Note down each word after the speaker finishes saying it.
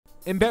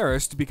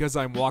Embarrassed because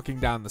I'm walking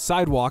down the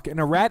sidewalk and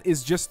a rat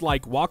is just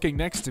like walking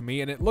next to me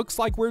and it looks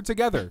like we're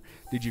together.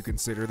 Did you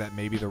consider that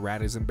maybe the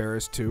rat is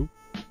embarrassed too?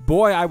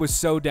 Boy, I was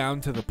so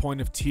down to the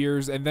point of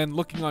tears, and then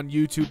looking on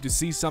YouTube to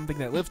see something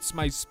that lifts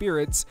my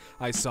spirits,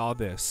 I saw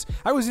this.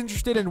 I was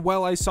interested, and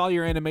while I saw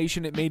your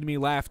animation, it made me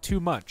laugh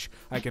too much.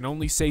 I can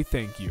only say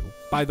thank you.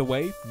 By the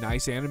way,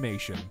 nice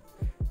animation.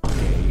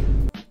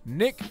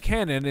 Nick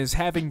Cannon is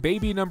having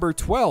baby number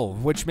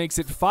 12, which makes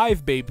it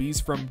 5 babies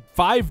from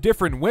 5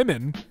 different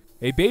women.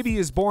 A baby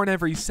is born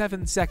every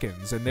 7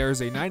 seconds, and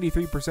there's a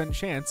 93%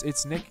 chance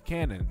it's Nick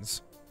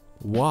Cannon's.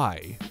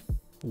 Why?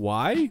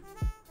 Why?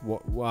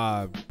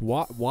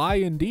 Why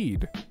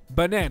indeed?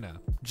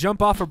 Banana.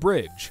 Jump off a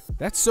bridge.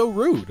 That's so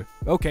rude.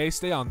 Okay,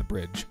 stay on the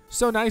bridge.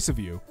 So nice of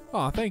you.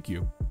 Aw, thank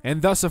you.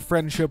 And thus a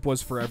friendship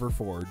was forever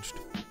forged.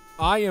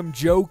 I am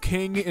Joe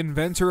King,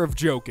 inventor of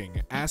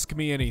joking. Ask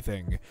me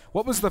anything.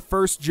 What was the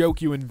first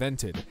joke you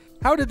invented?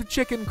 How did the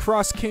chicken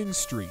cross King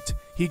Street?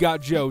 He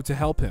got Joe to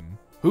help him.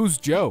 Who's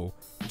Joe?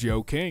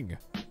 Joe King.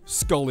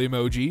 Skull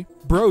emoji.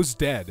 Bro's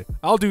dead.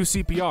 I'll do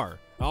CPR.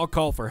 I'll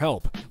call for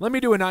help. Let me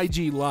do an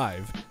IG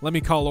live. Let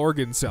me call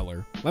organ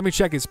seller. Let me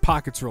check his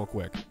pockets real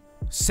quick.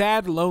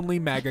 Sad, lonely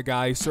MAGA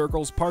guy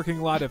circles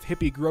parking lot of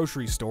hippie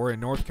grocery store in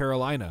North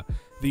Carolina.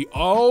 The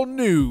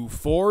all-new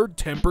Ford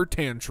temper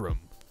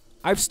tantrum.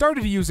 I've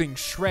started using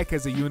Shrek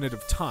as a unit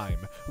of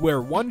time, where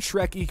 1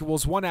 Shrek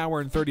equals 1 hour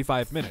and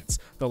 35 minutes,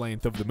 the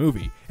length of the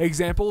movie.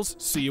 Examples,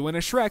 see you in a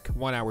Shrek,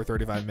 1 hour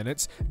 35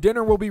 minutes.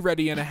 Dinner will be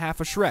ready in a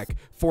half a Shrek,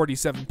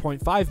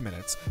 47.5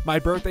 minutes. My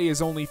birthday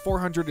is only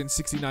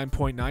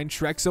 469.9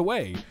 Shreks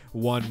away,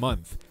 1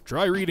 month.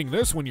 Try reading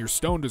this when you're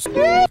stoned as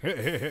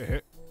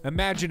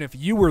Imagine if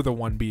you were the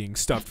one being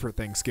stuffed for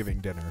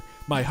Thanksgiving dinner.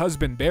 My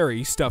husband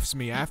Barry stuffs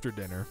me after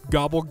dinner.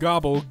 Gobble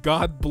gobble,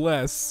 God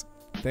bless.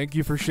 Thank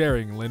you for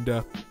sharing,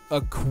 Linda.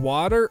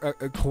 Equator?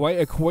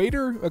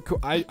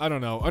 I don't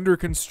know. Under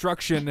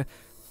construction,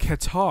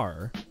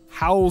 Qatar.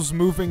 Howl's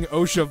moving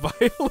OSHA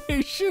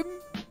violation?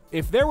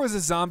 If there was a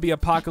zombie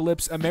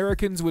apocalypse,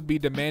 Americans would be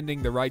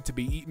demanding the right to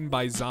be eaten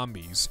by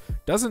zombies.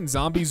 Doesn't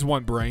zombies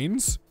want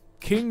brains?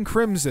 King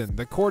Crimson,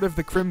 the Court of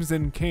the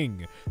Crimson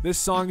King. This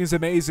song is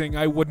amazing.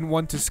 I wouldn't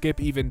want to skip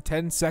even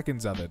 10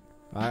 seconds of it.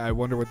 I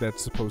wonder what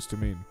that's supposed to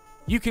mean.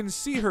 You can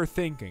see her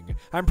thinking.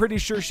 I'm pretty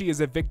sure she is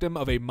a victim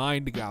of a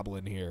mind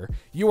goblin here.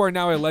 You are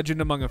now a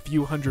legend among a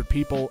few hundred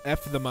people.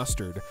 F the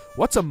mustard.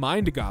 What's a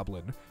mind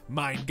goblin?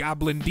 Mind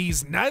goblin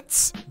these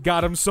nuts?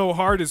 Got him so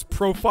hard his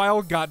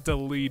profile got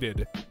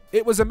deleted.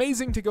 It was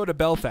amazing to go to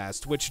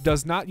Belfast, which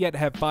does not yet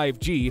have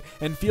 5G,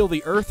 and feel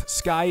the earth,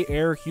 sky,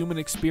 air, human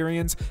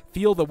experience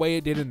feel the way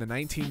it did in the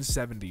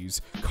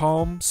 1970s.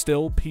 Calm,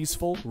 still,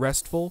 peaceful,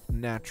 restful,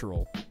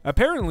 natural.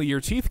 Apparently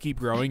your teeth keep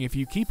growing if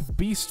you keep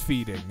beast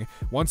feeding.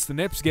 Once the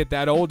nips get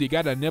that old, you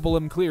gotta nibble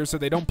them clear so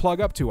they don't plug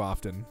up too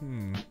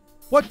often.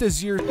 What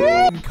does your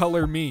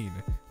color mean?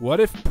 What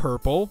if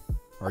purple?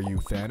 Are you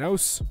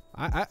Thanos?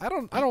 I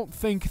don't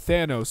think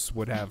Thanos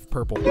would have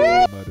purple, but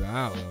I don't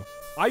know.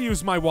 I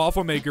use my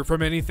waffle maker for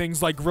many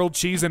things like grilled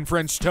cheese and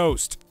French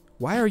toast.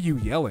 Why are you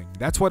yelling?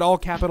 That's what all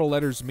capital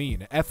letters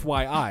mean.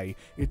 FYI,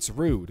 it's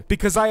rude.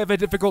 Because I have a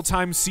difficult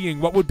time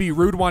seeing what would be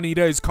rude.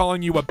 Juanita is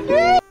calling you a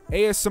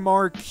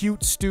ASMR,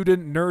 cute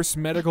student, nurse,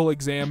 medical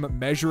exam,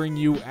 measuring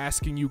you,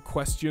 asking you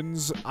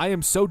questions. I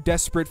am so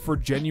desperate for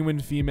genuine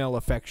female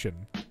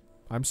affection.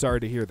 I'm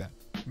sorry to hear that.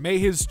 May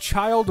his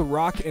child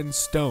rock and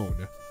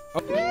stone.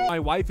 Oh, my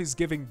wife is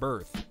giving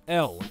birth.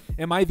 L.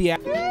 Am I the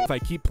if I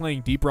keep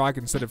playing Deep Rock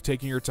instead of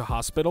taking her to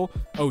hospital?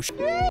 Oh,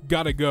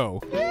 gotta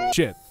go.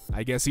 Shit.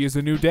 I guess he is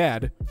a new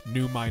dad.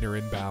 New minor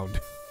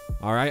inbound.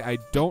 Alright, I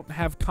don't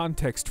have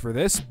context for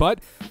this, but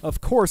of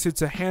course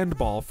it's a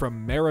handball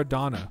from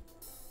Maradona.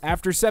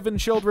 After 7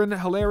 children,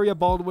 Hilaria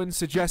Baldwin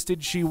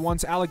suggested she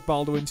wants Alec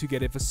Baldwin to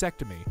get a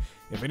vasectomy.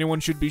 If anyone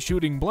should be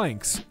shooting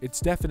blanks, it's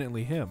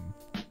definitely him.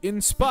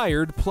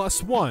 Inspired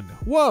 +1.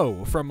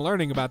 Whoa! From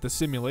learning about the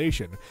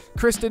simulation.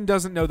 Kristen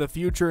doesn't know the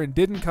future and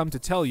didn't come to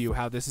tell you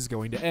how this is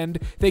going to end.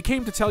 They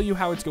came to tell you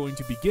how it's going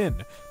to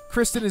begin.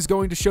 Kristen is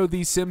going to show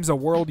these Sims a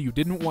world you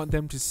didn't want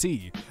them to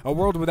see. A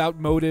world without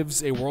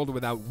motives, a world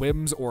without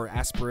whims or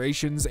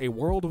aspirations, a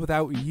world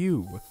without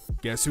you.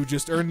 Guess who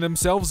just earned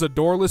themselves a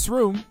doorless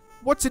room?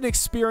 What's an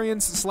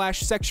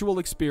experience/sexual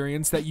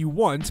experience that you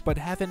want but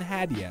haven't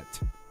had yet?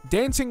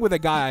 Dancing with a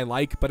guy I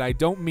like, but I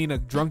don't mean a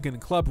drunken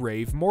club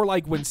rave, more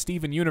like when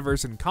Steven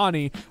Universe and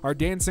Connie are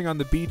dancing on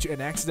the beach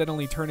and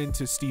accidentally turn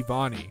into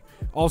Stevani.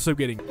 Also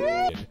getting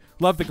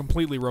Love the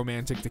completely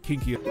romantic to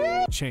kinky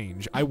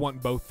change. I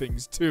want both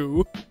things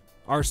too.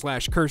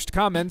 r/cursed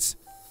comments.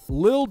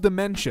 Lil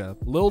dementia.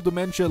 Lil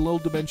dementia, Lil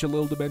dementia,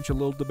 Lil dementia,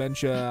 Lil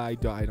dementia. I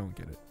don't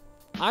get it.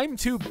 I'm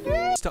too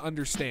to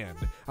understand.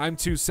 I'm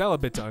too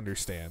celibate to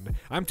understand.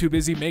 I'm too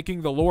busy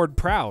making the Lord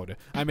proud.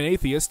 I'm an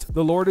atheist.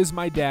 The Lord is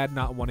my dad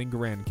not wanting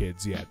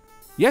grandkids yet.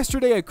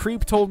 Yesterday a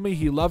creep told me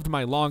he loved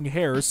my long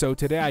hair, so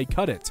today I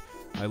cut it.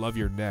 I love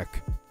your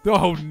neck.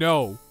 Oh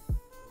no.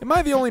 Am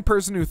I the only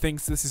person who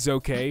thinks this is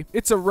okay?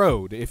 It's a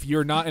road. If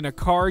you're not in a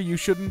car, you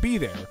shouldn't be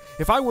there.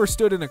 If I were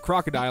stood in a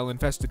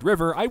crocodile-infested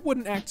river, I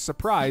wouldn't act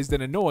surprised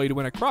and annoyed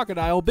when a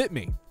crocodile bit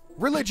me.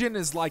 Religion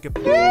is like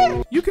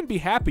a... You can be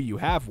happy you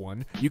have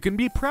one. You can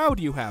be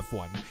proud you have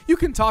one. You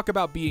can talk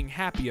about being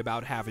happy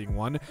about having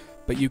one,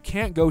 but you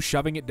can't go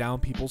shoving it down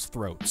people's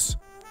throats.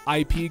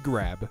 IP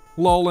grab.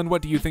 Lol, and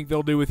what do you think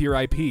they'll do with your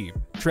IP?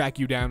 Track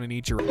you down and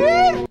eat your...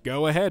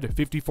 Go ahead,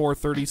 54,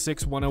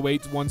 36,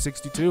 108,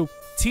 162.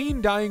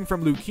 Teen dying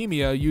from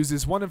leukemia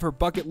uses one of her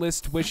bucket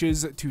list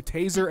wishes to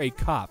taser a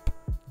cop.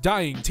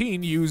 Dying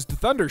teen used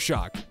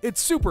Thundershock. It's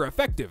super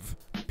effective.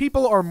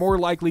 People are more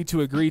likely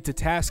to agree to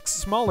tasks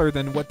smaller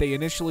than what they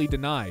initially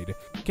denied.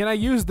 Can I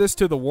use this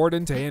to the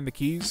warden to hand the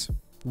keys?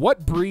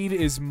 What breed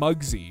is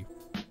Mugsy?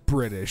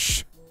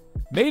 British.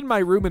 Made my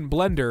room in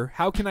Blender,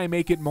 how can I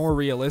make it more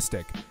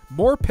realistic?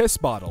 More piss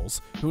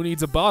bottles. Who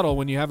needs a bottle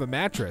when you have a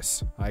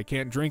mattress? I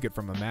can't drink it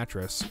from a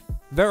mattress.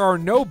 There are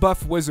no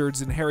buff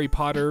wizards in Harry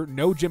Potter,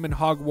 no gym in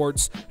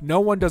Hogwarts, no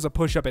one does a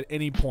push-up at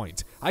any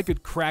point. I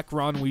could crack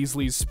Ron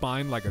Weasley's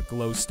spine like a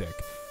glow stick.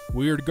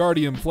 Weird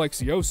Guardium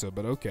Flexiosa,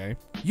 but okay.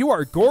 You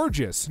are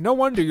gorgeous. No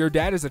wonder your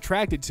dad is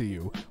attracted to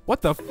you.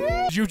 What the f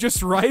did you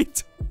just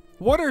write?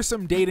 What are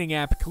some dating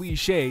app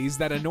cliches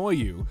that annoy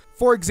you?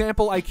 For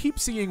example, I keep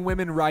seeing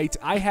women write,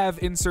 I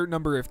have insert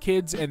number of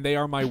kids and they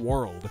are my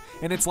world.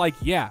 And it's like,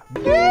 yeah,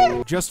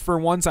 just for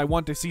once I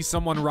want to see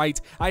someone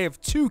write, I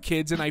have 2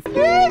 kids and I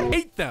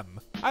hate them.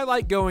 I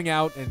like going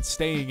out and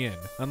staying in.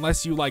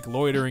 Unless you like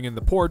loitering in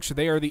the porch,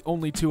 they are the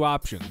only 2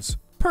 options.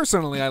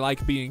 Personally, I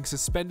like being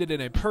suspended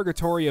in a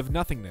purgatory of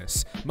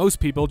nothingness.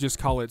 Most people just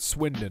call it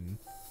Swindon.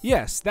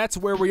 Yes, that's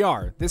where we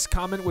are. This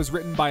comment was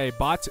written by a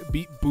bot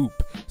beat boop.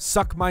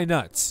 Suck my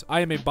nuts. I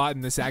am a bot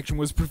and this action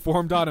was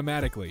performed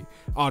automatically.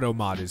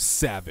 Automod is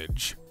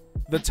savage.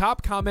 The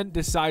top comment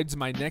decides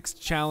my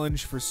next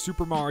challenge for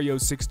Super Mario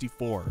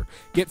 64.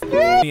 Get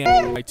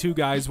by 2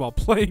 guys while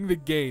playing the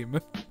game.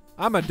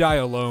 I'ma die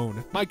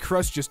alone. My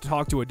crush just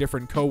talked to a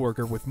different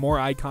coworker with more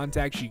eye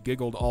contact, she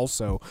giggled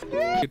also.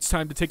 It's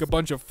time to take a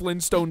bunch of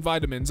Flintstone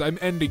vitamins, I'm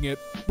ending it.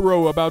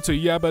 Bro about to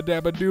yabba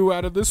dabba do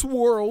out of this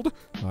world.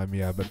 I'm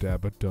yabba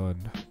dabba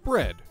done.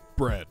 Bread,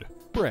 bread,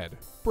 bread,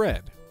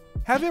 bread.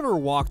 Have you ever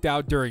walked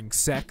out during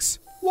sex?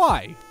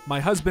 Why?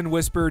 My husband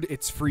whispered,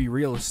 it's free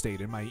real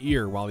estate in my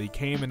ear while he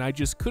came and I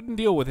just couldn't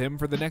deal with him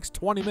for the next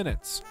 20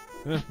 minutes.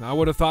 I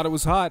would have thought it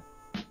was hot.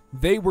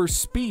 They were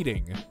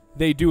speeding.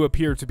 They do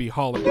appear to be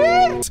hollow.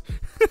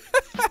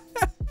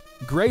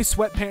 Gray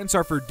sweatpants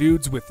are for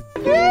dudes with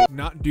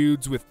not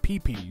dudes with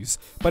peepees.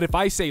 But if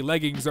I say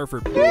leggings are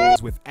for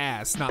with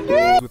ass, not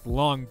with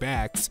long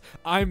backs,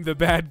 I'm the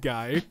bad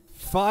guy.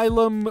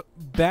 Phylum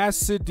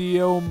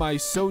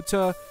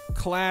Basidiomysota,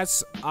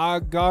 class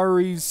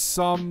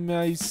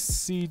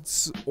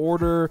Agaricomycetes,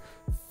 order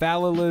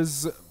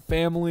Phalalas,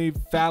 family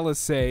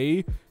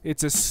Phallaceae.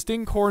 It's a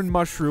stinkhorn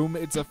mushroom.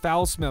 It's a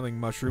foul-smelling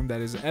mushroom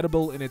that is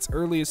edible in its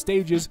earliest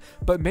stages,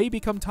 but may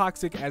become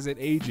toxic as it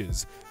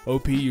ages.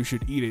 OP, you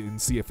should eat it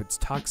and see if it's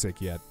toxic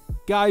yet.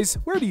 Guys,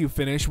 where do you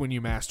finish when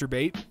you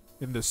masturbate?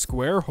 In the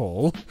square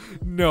hole?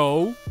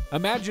 No.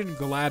 Imagine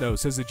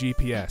GLaDOS as a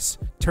GPS.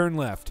 Turn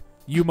left.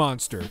 You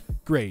monster.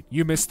 Great,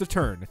 you missed the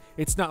turn.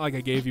 It's not like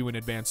I gave you an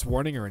advance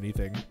warning or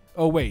anything.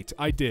 Oh wait,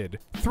 I did.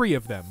 3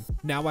 of them.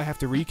 Now I have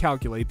to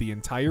recalculate the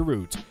entire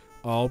route.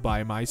 All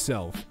by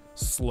myself.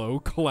 Slow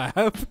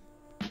clap.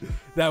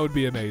 That would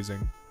be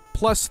amazing.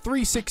 Plus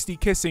 360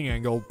 kissing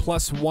angle,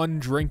 plus 1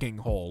 drinking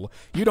hole.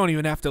 You don't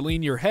even have to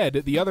lean your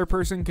head. The other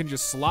person can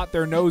just slot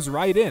their nose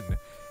right in.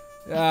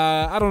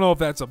 I don't know if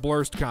that's a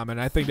blurred comment.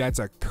 I think that's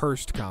a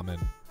cursed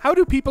comment. How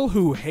do people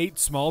who hate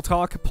small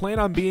talk plan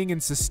on being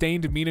in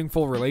sustained,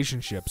 meaningful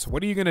relationships?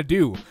 What are you gonna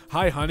do?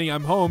 Hi, honey,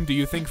 I'm home. Do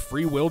you think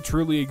free will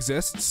truly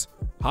exists?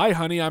 Hi,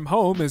 honey, I'm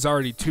home is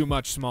already too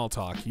much small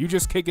talk. You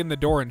just kick in the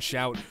door and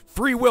shout,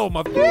 free will,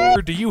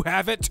 motherfucker, do you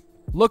have it?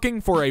 Looking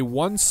for a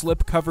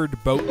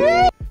 1-slip-covered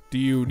boat. Do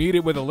you need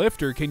it with a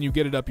lift or can you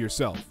get it up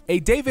yourself? A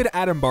David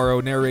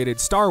Attenborough narrated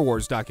Star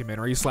Wars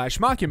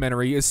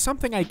documentary/mockumentary is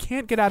something I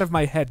can't get out of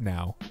my head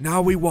now.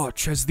 Now we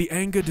watch as the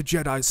angered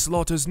Jedi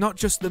slaughters not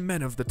just the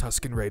men of the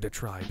Tusken Raider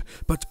tribe,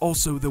 but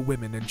also the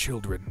women and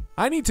children.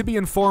 I need to be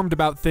informed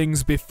about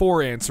things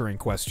before answering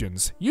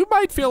questions. You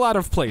might feel out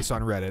of place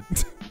on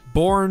Reddit.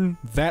 Born,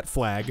 that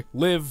flag,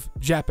 live,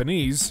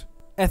 Japanese,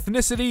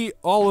 ethnicity,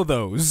 all of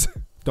those.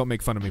 Don't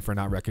make fun of me for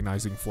not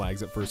recognizing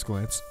flags at first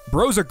glance.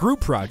 Bro's a group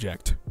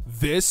project.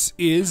 This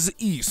is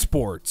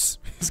esports.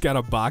 He's got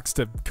a box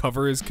to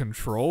cover his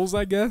controls,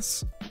 I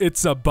guess?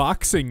 It's a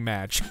boxing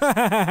match.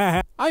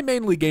 I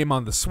mainly game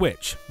on the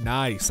Switch.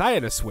 Nice, I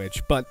had a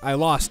Switch, but I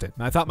lost it.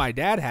 I thought my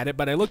dad had it,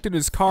 but I looked in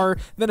his car,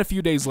 then a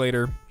few days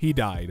later, he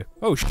died.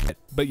 Oh shit.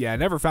 But yeah, I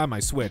never found my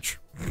Switch.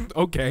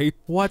 Okay.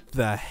 What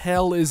the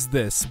hell is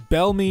this?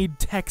 Belmead,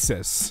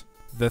 Texas.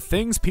 The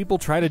things people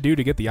try to do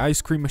to get the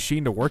ice cream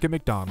machine to work at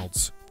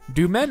McDonald's.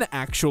 Do men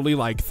actually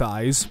like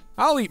thighs?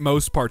 I'll eat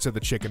most parts of the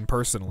chicken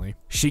personally.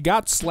 She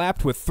got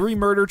slapped with 3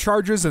 murder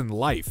charges and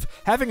life.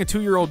 Having a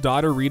 2-year-old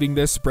daughter reading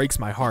this breaks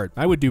my heart.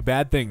 I would do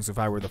bad things if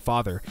I were the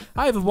father.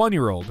 I have a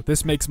 1-year-old.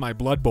 This makes my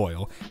blood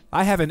boil.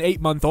 I have an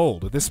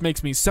 8-month-old. This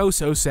makes me so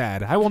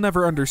sad. I will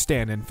never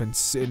understand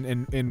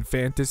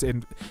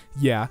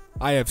yeah,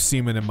 I have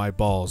semen in my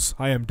balls.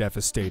 I am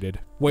devastated.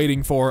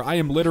 Waiting for, I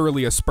am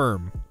literally a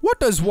sperm. What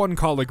does one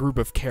call a group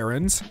of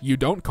Karens? You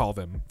don't call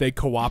them. They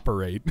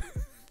cooperate.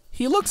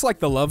 He looks like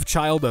the love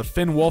child of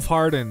Finn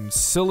Wolfhard and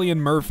Cillian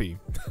Murphy.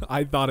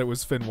 I thought it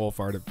was Finn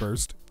Wolfhard at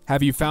first.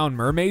 Have you found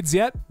mermaids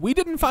yet? We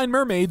didn't find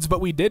mermaids,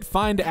 but we did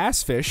find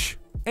assfish.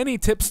 Any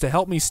tips to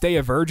help me stay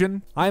a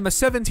virgin? I am a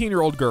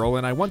 17-year-old girl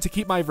and I want to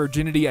keep my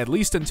virginity at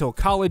least until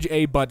college.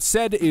 But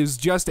said is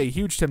just a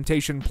huge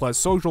temptation plus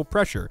social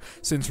pressure.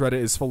 Since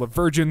Reddit is full of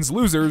virgins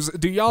losers,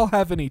 do y'all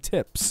have any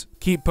tips?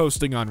 Keep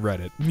posting on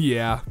Reddit.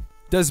 Yeah.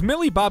 Does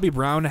Millie Bobby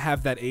Brown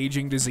have that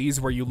aging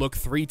disease where you look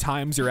 3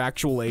 times your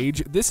actual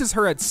age? This is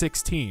her at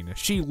 16.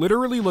 She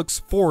literally looks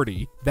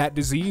 40. That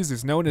disease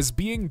is known as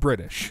being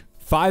British.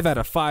 5 out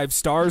of 5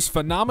 stars,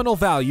 phenomenal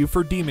value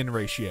for demon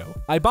ratio.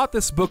 I bought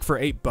this book for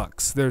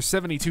 $8. There's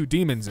 72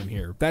 demons in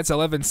here. That's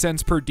 11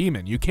 cents per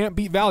demon. You can't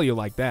beat value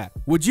like that.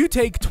 Would you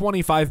take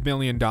 $25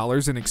 million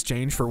in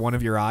exchange for one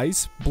of your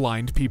eyes?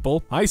 Blind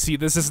people. I see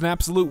this as an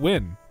absolute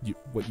win.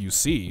 What you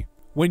see?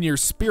 When your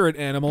spirit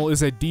animal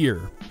is a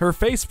deer. Her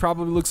face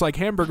probably looks like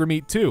hamburger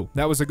meat too.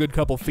 That was a good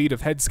couple feet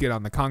of head skin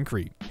on the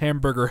concrete.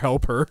 Hamburger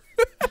helper.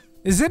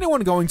 Is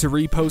anyone going to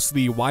repost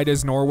the why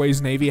does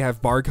Norway's Navy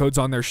have barcodes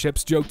on their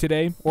ships joke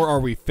today? Or are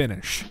we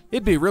Finnish?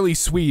 It'd be really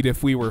sweet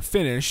if we were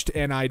finished,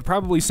 and I'd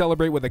probably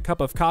celebrate with a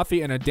cup of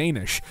coffee and a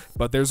Danish.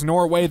 But there's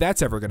no way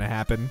that's ever gonna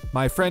happen.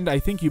 My friend, I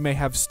think you may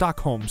have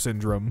Stockholm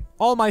Syndrome.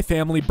 All my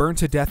family burned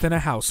to death in a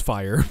house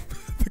fire.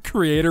 The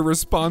creator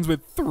responds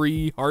with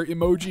 3 heart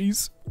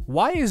emojis.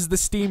 Why is the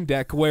Steam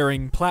Deck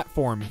wearing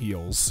platform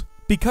heels?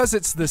 Because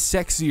it's the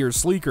sexier,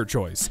 sleeker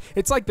choice.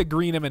 It's like the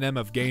green M&M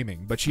of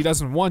gaming, but she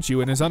doesn't want you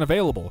and is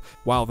unavailable,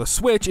 while the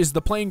Switch is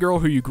the plain girl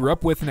who you grew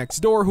up with next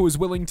door who is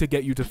willing to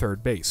get you to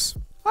third base.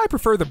 I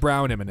prefer the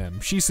brown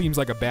M&M. She seems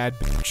like a bad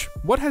bitch.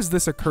 What has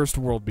this accursed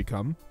world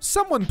become?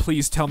 Someone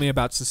please tell me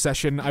about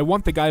secession. I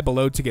want the guy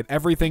below to get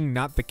everything,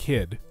 not the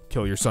kid.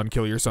 Kill your son,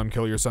 kill your son,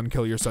 kill your son,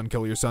 kill your son,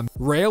 kill your son.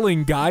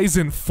 Railing guys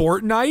in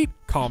Fortnite?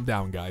 Calm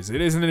down, guys.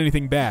 It isn't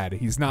anything bad.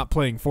 He's not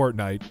playing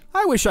Fortnite.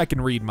 I wish I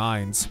can read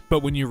minds,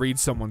 but when you read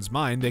someone's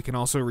mind, they can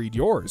also read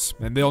yours,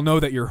 and they'll know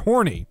that you're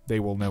horny. They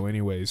will know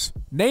anyways.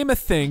 Name a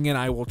thing and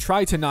I will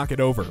try to knock it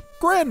over.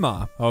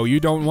 Grandma. Oh, you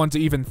don't want to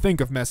even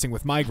think of messing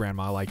with my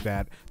grandma like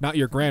that. Not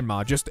your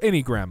grandma, just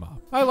any grandma.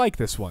 I like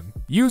this one.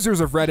 Users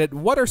of Reddit,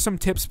 what are some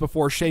tips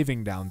before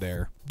shaving down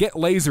there? Get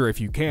laser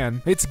if you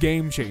can. It's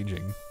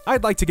game-changing.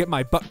 I'd like to get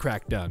my butt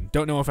crack done.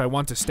 Don't know if I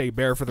want to stay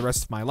bare for the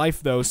rest of my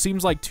life, though.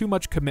 Seems like too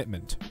much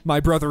commitment. My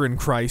brother in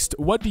Christ,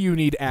 what do you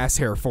need ass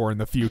hair for in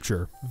the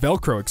future?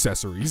 Velcro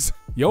accessories.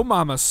 Yo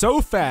mama's so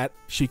fat,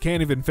 she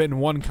can't even fit in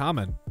one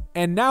comment.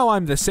 And now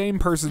I'm the same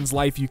person's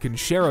life you can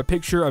share a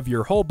picture of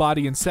your whole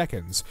body in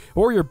seconds.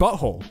 Or your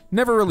butthole.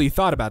 Never really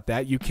thought about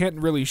that. You can't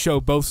really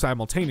show both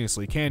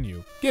simultaneously, can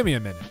you? Give me a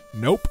minute.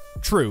 Nope.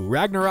 True,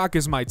 Ragnarok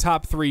is my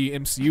top 3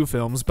 MCU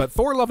films, but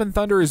Thor Love and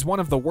Thunder is one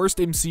of the worst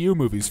MCU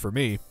movies for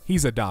me.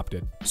 He's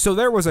adopted. So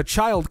there was a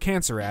child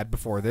cancer ad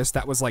before this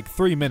that was like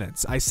 3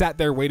 minutes. I sat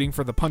there waiting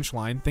for the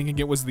punchline, thinking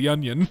it was The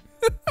Onion.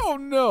 Oh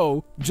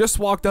no. Just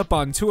walked up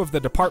on 2 of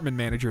the department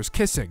managers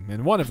kissing,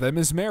 and one of them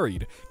is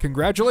married.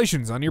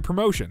 Congratulations on your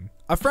promotion.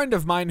 A friend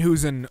of mine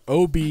who's an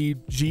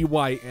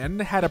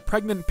OB-GYN had a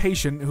pregnant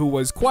patient who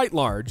was quite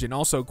large and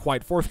also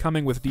quite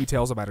forthcoming with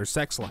details about her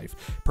sex life.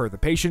 Per the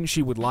patient,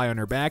 she would lie on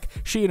her back,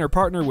 she and her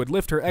partner would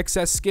lift her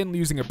excess skin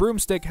using a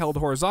broomstick held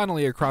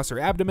horizontally across her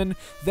abdomen,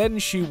 then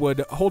she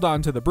would hold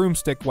on to the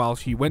broomstick while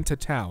she went to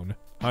town.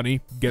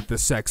 Honey, get the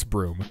sex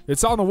broom.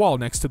 It's on the wall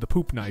next to the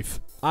poop knife.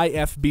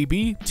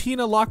 IFBB,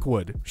 Tina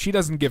Lockwood. She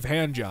doesn't give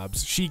hand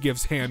jobs, she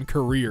gives hand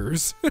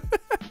careers.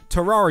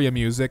 Terraria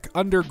music,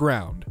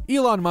 underground.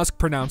 Elon Musk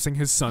pronouncing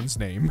his son's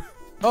name.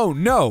 Oh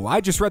no,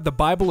 I just read the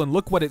Bible and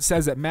look what it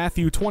says at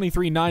Matthew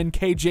 23:9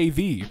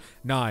 KJV.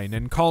 9,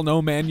 and call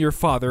no man your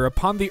father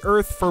upon the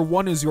earth, for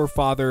one is your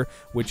father,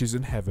 which is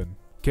in heaven.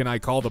 Can I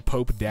call the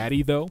Pope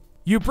daddy though?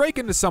 You break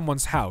into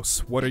someone's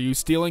house. What are you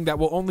stealing that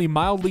will only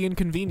mildly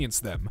inconvenience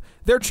them?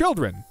 Their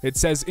children. It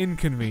says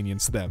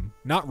inconvenience them,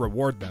 not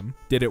reward them.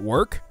 Did it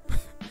work?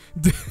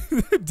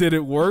 Did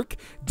it work?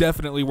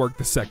 Definitely worked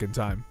the second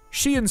time.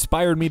 She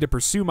inspired me to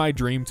pursue my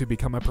dream to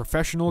become a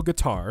professional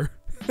guitar.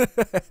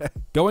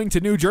 Going to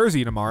New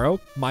Jersey tomorrow.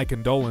 My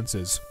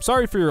condolences.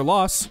 Sorry for your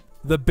loss.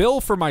 The bill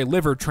for my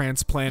liver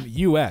transplant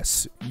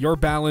US. Your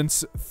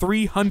balance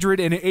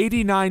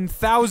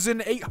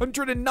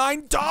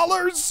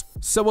 $389,809.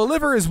 So a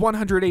liver is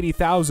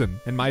 $180,000,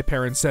 and my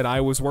parents said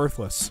I was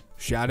worthless.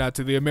 Shout out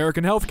to the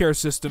American healthcare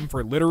system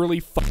for literally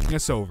fucking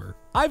us over.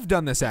 I've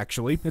done this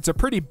actually. It's a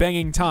pretty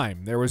banging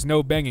time. There was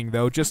no banging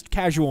though, just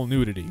casual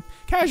nudity.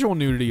 Casual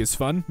nudity is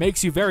fun,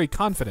 makes you very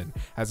confident,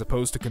 as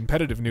opposed to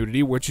competitive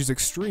nudity, which is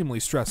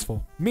extremely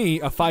stressful. Me,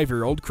 a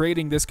 5-year-old,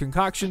 creating this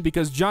concoction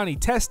because Johnny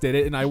tested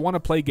it and I want to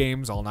play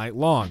games all night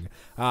long.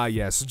 Ah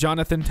yes,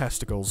 Jonathan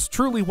Testicles,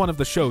 truly one of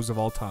the shows of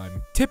all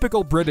time.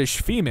 Typical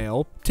British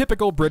female,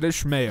 typical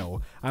British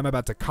male. I'm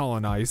about to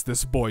colonize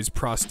this boy's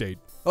prostate.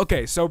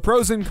 Okay, so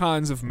pros and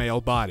cons of male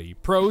body.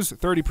 Pros,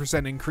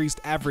 30% increased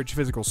average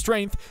physical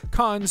strength.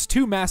 Cons,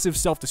 2 massive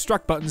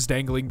self-destruct buttons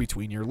dangling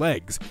between your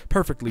legs.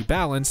 Perfectly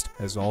balanced,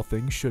 as all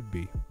things should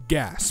be.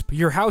 Gasp.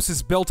 Your house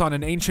is built on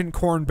an ancient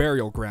corn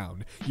burial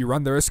ground. You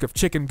run the risk of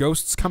chicken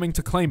ghosts coming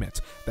to claim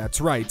it. That's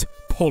right,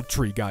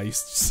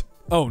 poultrygeists.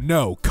 Oh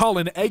no, call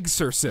an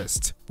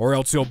exorcist, or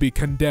else you'll be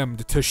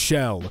condemned to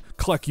shell.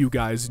 Cluck you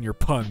guys and your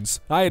puns.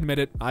 I admit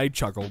it, I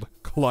chuckled.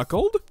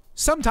 Cluckled?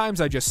 Sometimes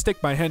I just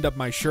stick my hand up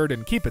my shirt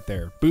and keep it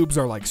there. Boobs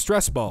are like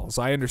stress balls.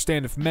 I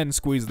understand if men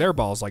squeeze their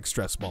balls like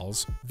stress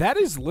balls. That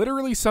is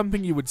literally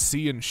something you would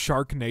see in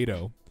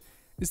Sharknado.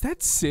 Is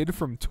that Sid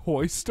from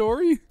Toy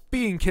Story?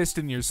 Being kissed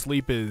in your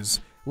sleep is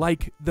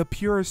like the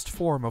purest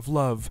form of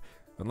love,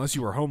 unless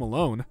you are home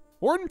alone.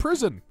 Or in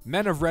prison.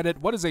 Men of Reddit,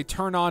 what is a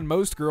turn-on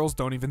most girls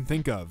don't even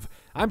think of?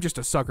 I'm just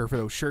a sucker for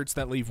those shirts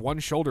that leave one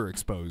shoulder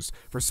exposed.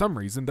 For some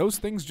reason, those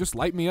things just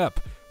light me up.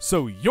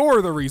 So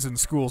you're the reason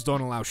schools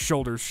don't allow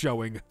shoulders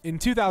showing. In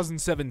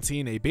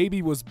 2017, a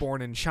baby was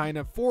born in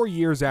China 4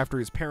 years after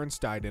his parents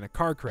died in a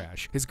car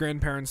crash. His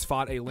grandparents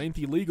fought a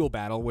lengthy legal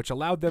battle which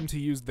allowed them to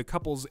use the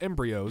couple's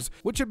embryos,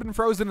 which had been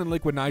frozen in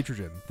liquid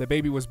nitrogen. The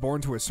baby was born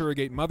to a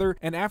surrogate mother,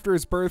 and after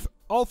his birth,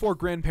 all 4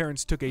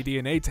 grandparents took a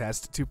DNA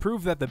test to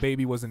prove that the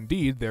baby was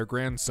indeed their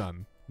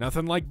grandson.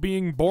 Nothing like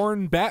being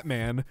born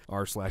Batman,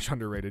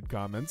 r/underrated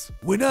comments.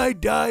 When I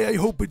die, I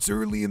hope it's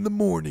early in the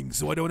morning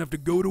so I don't have to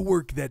go to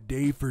work that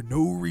day for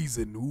no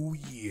reason. Ooh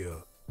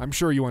yeah. I'm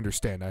sure you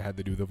understand I had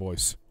to do the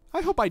voice.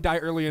 I hope I die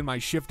early in my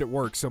shift at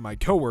work so my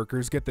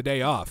coworkers get the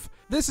day off.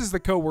 This is the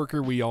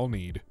coworker we all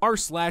need.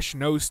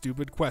 r/no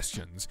stupid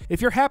questions.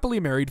 If you're happily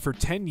married for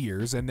 10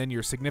 years and then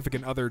your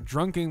significant other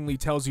drunkenly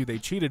tells you they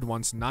cheated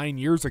once 9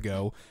 years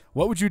ago,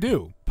 what would you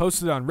do?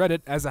 Post it on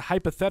Reddit as a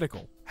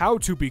hypothetical. How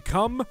to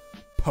become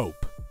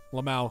Pope.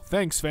 Lamau,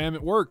 thanks fam,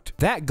 it worked.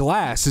 That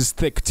glass is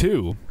thick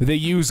too. They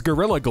use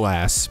Gorilla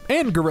Glass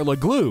and Gorilla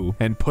Glue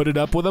and put it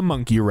up with a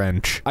monkey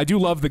wrench. I do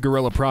love the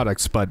Gorilla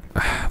products, but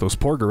those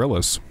poor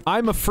gorillas.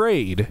 I'm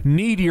afraid.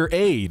 Need your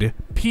aid.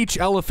 Peach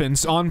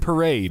elephants on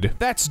parade.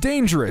 That's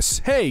dangerous.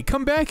 Hey,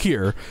 come back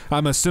here.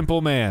 I'm a simple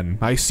man.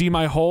 I see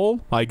my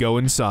hole, I go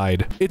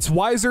inside. It's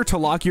wiser to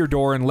lock your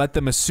door and let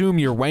them assume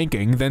you're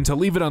wanking than to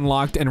leave it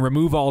unlocked and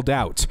remove all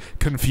doubt.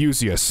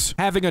 Confucius.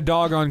 Having a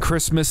dog on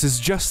Christmas is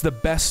just the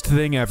best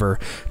thing ever.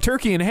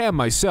 Turkey and ham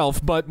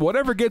myself, but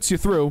whatever gets you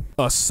through.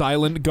 A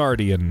silent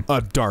guardian.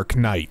 A dark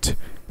knight.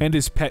 And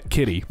his pet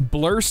kitty.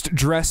 Blursed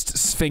dressed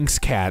Sphinx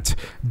cat.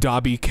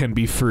 Dobby can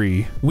be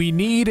free. We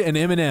need an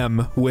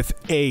M&M with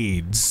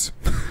AIDS.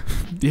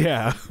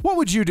 Yeah. What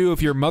would you do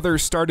if your mother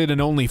started an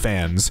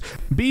OnlyFans?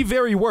 Be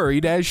very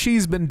worried as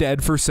she's been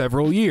dead for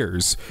several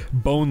years.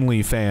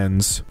 Bonely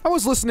fans. I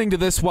was listening to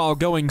this while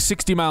going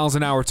 60 miles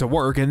an hour to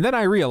work, and then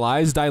I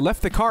realized I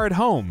left the car at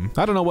home.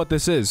 I don't know what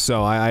this is,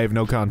 so I have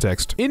no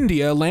context.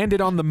 India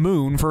landed on the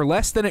moon for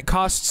less than it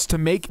costs to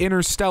make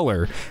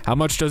Interstellar. How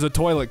much does a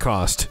toilet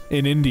cost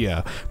in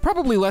India?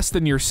 Probably less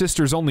than your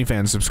sister's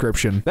OnlyFans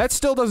subscription. That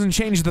still doesn't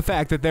change the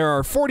fact that there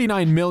are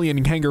 49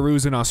 million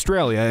kangaroos in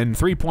Australia and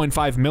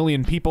 3.5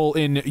 million people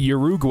in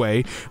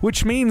Uruguay,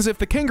 which means if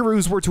the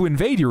kangaroos were to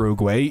invade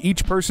Uruguay,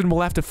 each person will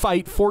have to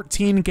fight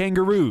 14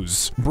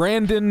 kangaroos.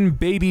 Brandon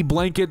baby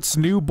blankets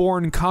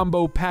newborn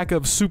combo pack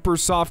of super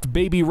soft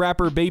baby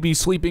wrapper baby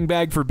sleeping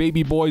bag for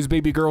baby boys,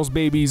 baby girls,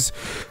 babies.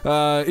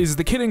 Is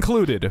the kid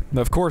included?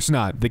 Of course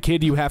not. The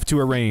kid you have to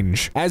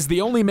arrange. As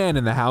the only man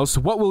in the house,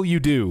 what will you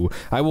do?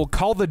 I will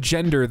call the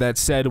gender that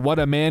said what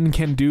a man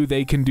can do,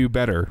 they can do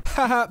better.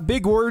 Haha,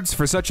 big words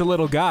for such a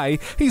little guy.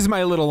 He's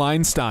my little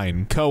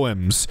Einstein.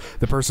 Coems.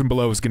 The person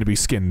below is going to be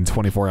skinned in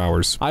 24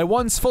 hours. I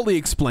once fully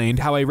explained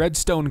how a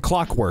redstone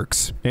clock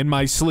works. In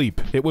my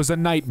sleep. It was a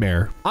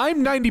nightmare.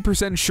 I'm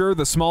 90% sure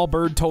the small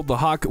bird told the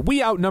hawk,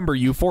 we outnumber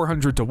you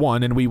 400 to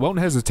 1 and we won't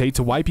hesitate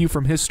to wipe you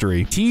from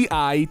history.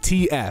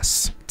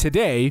 TITS.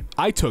 Today,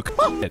 I took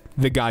it.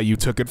 The guy you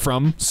took it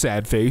from,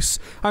 sad face.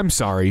 I'm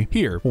sorry.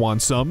 Here,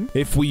 want some?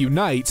 If we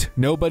unite,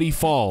 nobody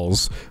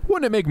falls.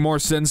 Wouldn't it make more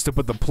sense to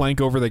put the plank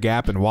over the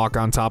gap and walk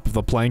on top of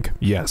the plank?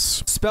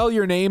 Yes. Spell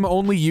your name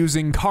only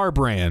using car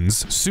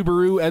brands.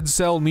 Subaru,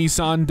 Edsel,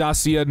 Nissan,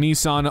 Dacia,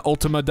 Nissan,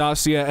 Ultima,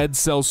 Dacia,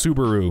 Edsel,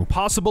 Subaru.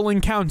 Possible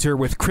encounter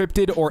with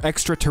cryptid or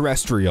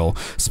extraterrestrial.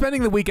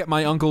 Spending the week at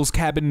my uncle's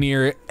cabin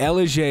near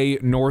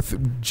Elige,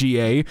 North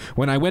GA.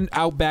 When I went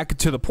out back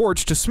to the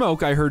porch to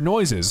smoke, I heard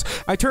noises.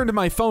 experiences. I turned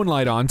my phone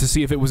light on to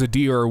see if it was a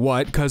deer or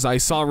what, cause I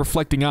saw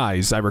reflecting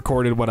eyes. I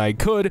recorded what I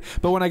could,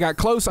 but when I got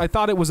close, I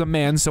thought it was a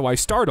man, so I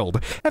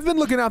startled. I've been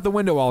looking out the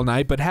window all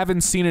night, but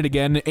haven't seen it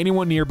again.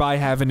 Anyone nearby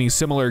have any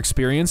similar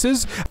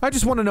experiences? I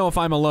just want to know if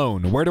I'm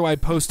alone. Where do I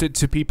post it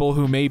to people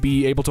who may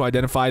be able to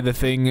identify the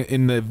thing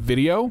in the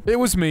video? It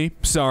was me.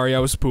 Sorry, I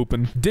was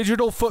pooping.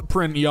 Digital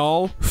footprint,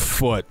 y'all.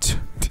 Foot.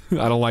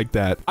 I don't like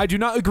that. I do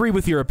not agree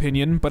with your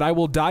opinion, but I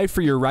will die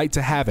for your right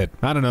to have it.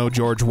 I don't know,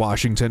 George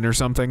Washington or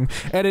something.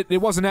 Edit, it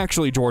wasn't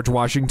actually George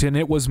Washington,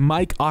 it was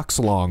Mike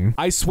Oxlong.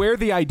 I swear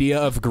the idea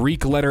of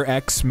Greek letter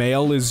X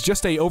male is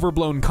just a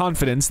overblown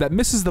confidence that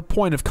misses the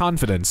point of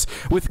confidence.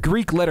 With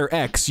Greek letter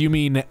X, you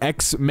mean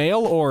X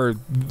male or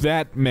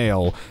that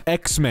male?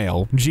 X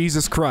male.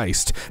 Jesus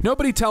Christ.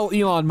 Nobody tell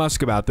Elon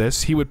Musk about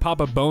this. He would pop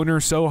a boner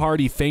so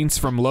hard he faints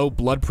from low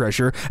blood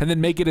pressure and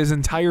then make it his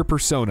entire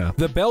persona.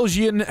 The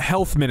Belgian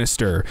health minister.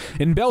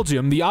 In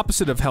Belgium, the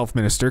opposite of health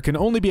minister can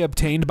only be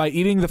obtained by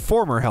eating the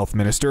former health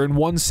minister in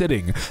one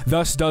sitting.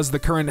 Thus does the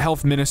current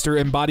health minister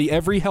embody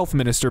every health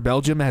minister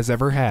Belgium has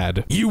ever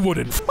had. You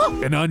wouldn't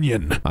f an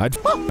onion. I'd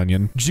f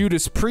onion.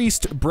 Judas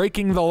Priest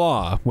breaking the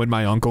law when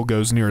my uncle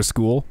goes near a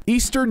school.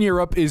 Eastern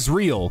Europe is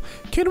real.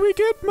 Can we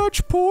get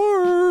much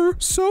poorer?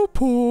 So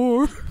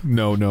poor.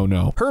 No, no,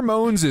 no. Her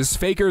moans is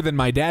faker than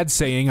my dad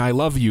saying, I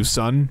love you,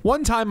 son.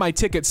 One time my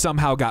ticket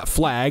somehow got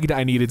flagged.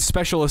 I needed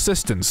special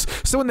assistance.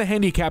 So when the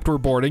handicapped were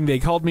boarding, they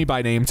called me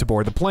by name to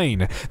board the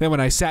plane. Then when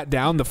I sat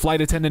down, the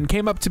flight attendant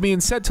came up to me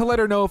and said to let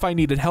her know if I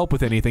needed help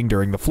with anything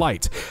during the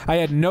flight. I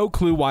had no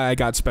clue why I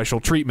got special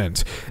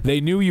treatment.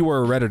 They knew you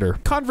were a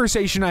Redditor.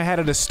 Conversation I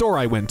had at a store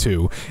I went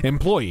to.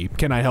 Employee,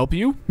 can I help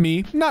you?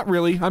 Me, not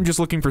really. I'm just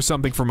looking for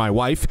something for my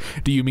wife.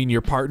 Do you mean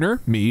your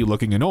partner? Me,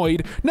 looking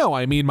annoyed. No,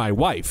 I mean my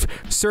wife.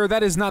 Sir,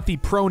 that is not the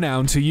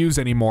pronoun to use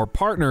anymore.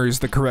 Partner is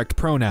the correct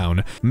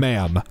pronoun.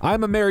 Ma'am,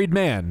 I'm a married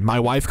man. My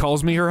wife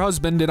calls me her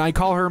husband and I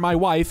call her my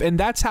wife, and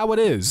that's how it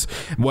is.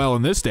 Well,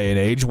 in this day and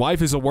age,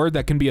 wife is a word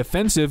that can be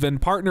offensive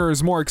and partner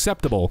is more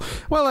acceptable.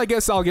 Well, I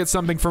guess I'll get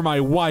something for my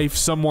wife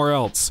somewhere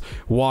else.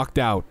 Walked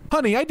out.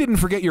 Honey, I didn't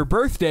forget your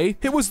birthday.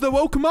 It was the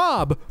woke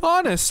mob.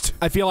 Honest.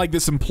 I feel like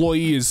this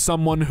employee is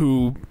someone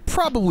who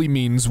probably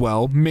means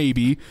well,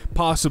 maybe,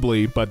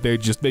 possibly, but they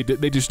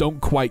just don't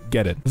quite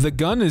get it. The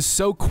gun is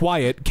so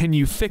quiet, can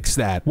you fix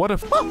that? What a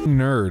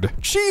nerd.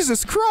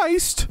 Jesus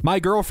Christ! My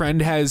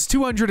girlfriend has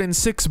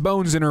 206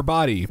 bones in her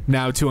body.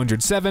 Now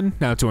 207,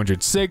 now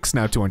 206,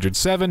 now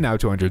 207, now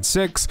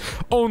 206.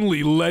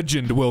 Only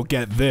legend will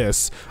get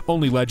this.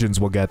 Only legends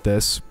will get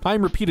this.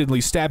 I'm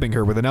repeatedly stabbing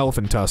her with an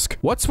elephant tusk.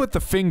 What's with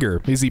the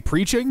finger? Is he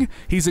preaching?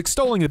 He's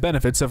extolling the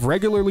benefits of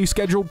regularly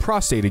scheduled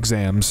prostate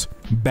exams.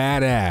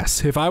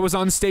 Badass. If I was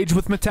on stage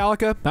with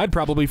Metallica, I'd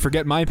probably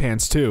forget my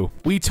pants too.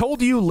 We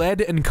told you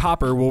lead and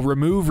copper will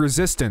remove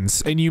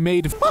resistance, and you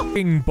made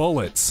f***ing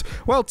bullets.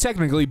 Well,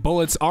 technically,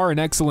 bullets are an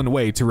excellent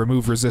way to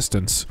remove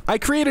resistance. I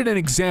created an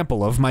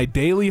example of my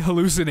daily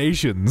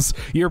hallucinations.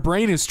 Your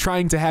brain is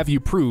trying to have you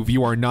prove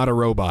you are not a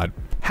robot.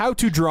 How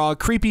to draw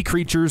creepy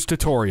creatures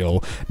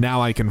tutorial.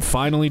 Now I can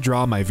finally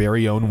draw my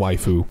very own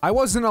waifu. I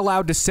wasn't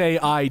allowed to say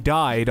I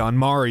died on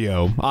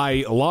Mario.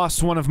 I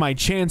lost one of my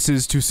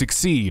chances to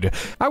succeed.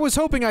 I was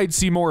hoping I'd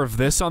see more of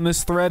this on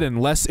this thread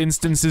and less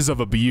instances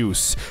of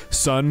abuse.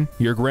 Son,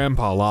 your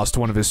grandpa lost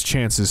one of his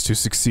chances to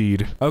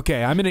succeed.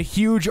 Okay, I'm in a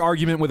huge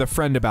argument with a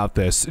friend about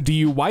this. Do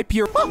you wipe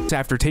your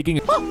after taking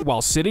a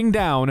while sitting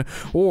down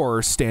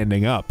or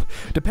standing up?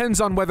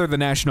 Depends on whether the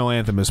national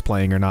anthem is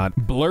playing or not.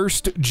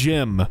 Blursed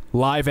Gym.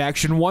 Live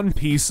action One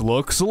Piece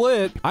looks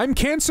lit. I'm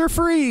cancer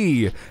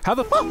free. How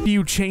the f do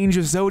you change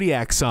a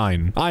zodiac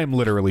sign? I am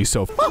literally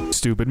so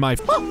stupid. My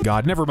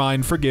God, never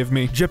mind, forgive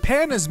me.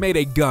 Japan has made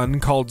a gun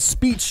called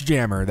Speech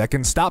Jammer that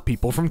can stop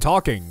people from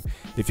talking.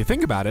 If you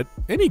think about it,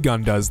 any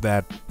gun does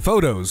that.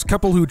 Photos.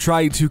 Couple who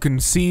tried to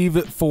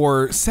conceive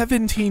for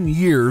 17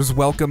 years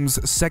welcomes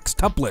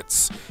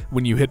sextuplets.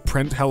 When you hit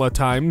print hella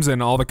times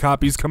and all the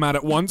copies come out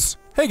at once.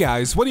 Hey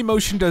guys, what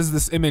emotion does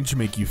this image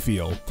make you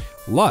feel?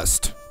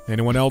 Lust.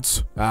 Anyone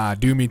else? Ah,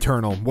 Doom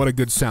Eternal. What a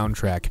good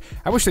soundtrack.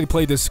 I wish they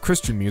played this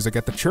Christian music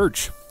at the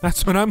church.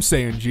 That's what I'm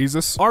saying,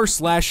 Jesus.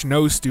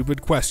 r/no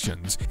stupid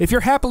questions. If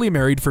you're happily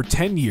married for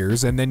 10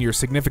 years and then your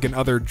significant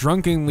other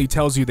drunkenly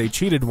tells you they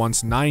cheated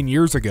once 9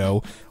 years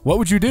ago, what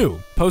would you do?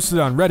 Post it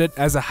on Reddit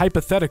as a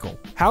hypothetical.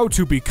 How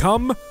to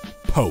become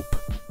Pope.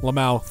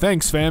 Lamau,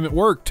 thanks fam, it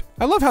worked.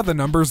 I love how the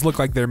numbers look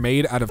like they're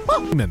made out of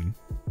men.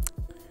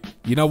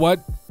 You know what?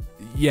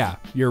 Yeah,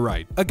 you're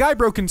right. A guy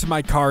broke into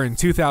my car in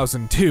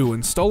 2002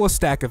 and stole a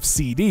stack of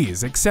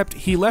CDs, except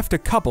he left a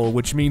couple,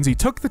 which means he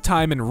took the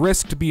time and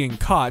risked being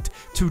caught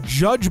to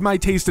judge my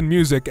taste in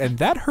music, and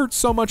that hurts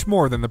so much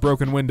more than the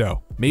broken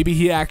window. Maybe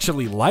he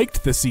actually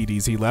liked the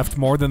CDs he left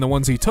more than the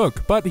ones he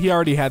took, but he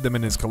already had them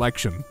in his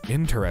collection.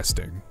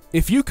 Interesting.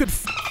 If you could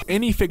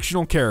any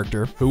fictional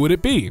character, who would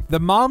it be? The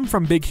mom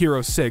from Big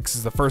Hero 6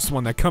 is the first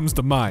one that comes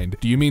to mind.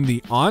 Do you mean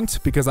the aunt?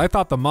 Because I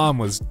thought the mom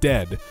was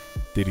dead.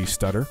 Did he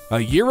stutter? A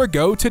year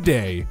ago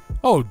today,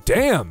 Oh,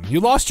 damn, you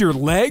lost your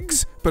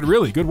legs? But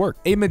really, good work.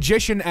 A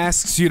magician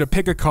asks you to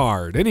pick a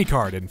card, any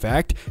card, in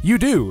fact. You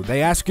do.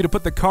 They ask you to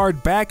put the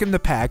card back in the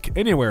pack,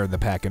 anywhere in the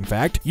pack, in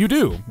fact. You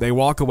do. They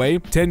walk away.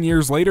 10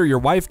 years later, your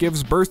wife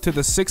gives birth to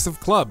the 6 of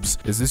clubs.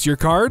 Is this your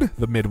card?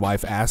 The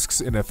midwife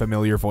asks in a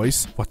familiar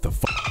voice. What the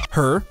f?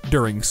 Her,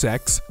 during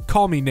sex.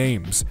 Call me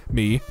names.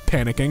 Me,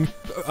 panicking.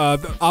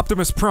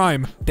 Optimus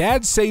Prime.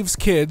 Dad saves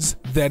kids,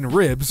 then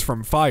ribs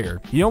from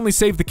fire. He only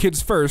saved the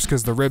kids first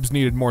because the ribs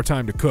needed more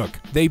time to cook.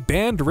 They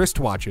banned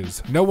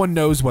wristwatches. No one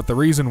knows what the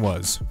reason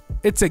was.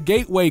 It's a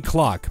gateway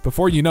clock.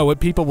 Before you know it,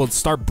 people will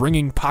start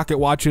bringing pocket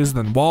watches,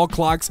 then wall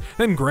clocks,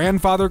 then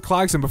grandfather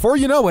clocks, and before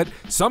you know it,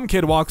 some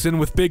kid walks in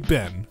with Big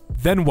Ben.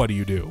 Then what do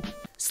you do?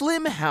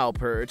 Slim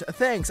Halpert.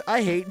 Thanks,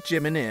 I hate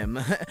Jim and him.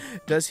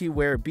 Does he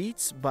wear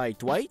Beats by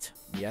Dwight?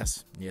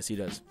 Yes he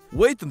does.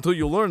 Wait until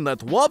you learn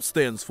that WAP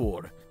stands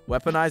for.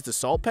 Weaponized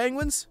assault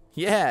penguins?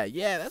 Yeah,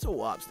 that's what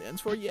WAP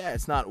stands for. Yeah,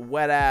 it's not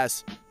wet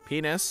ass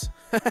penis.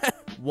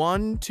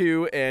 1,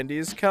 2, and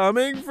he's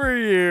coming for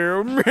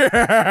you.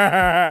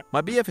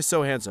 My BF is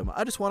so handsome.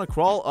 I just want to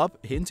crawl up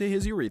into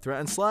his urethra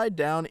and slide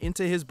down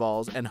into his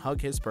balls and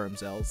hug his sperm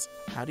cells.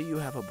 How do you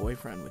have a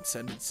boyfriend with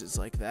sentences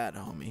like that,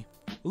 homie?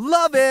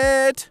 Love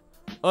it!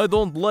 I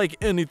don't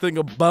like anything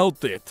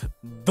about it.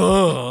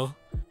 Duh.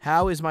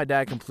 How is my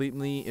dad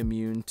completely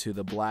immune to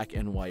the black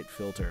and white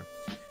filter?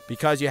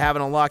 Because you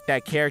haven't unlocked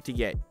that character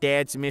yet.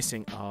 Dad's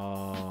missing.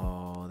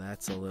 Oh,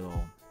 that's a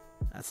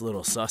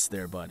little sus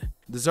there, bud.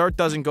 Dessert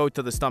doesn't go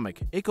to the stomach.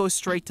 It goes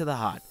straight to the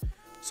heart.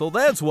 So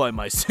that's why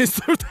my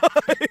sister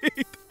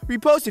died.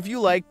 Repost if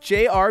you like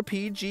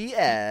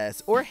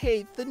JRPGs or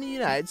hate the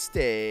United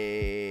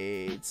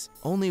States.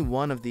 Only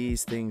one of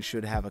these things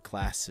should have a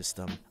class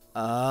system.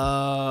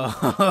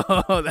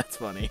 Oh, that's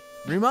funny.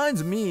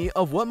 Reminds me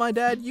of what my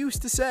dad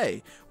used to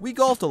say. We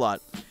golfed a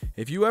lot.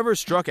 If you ever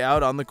struck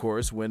out on the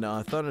course when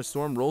a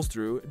thunderstorm rolls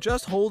through,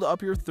 just hold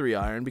up your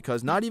 3-iron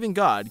because not even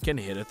God can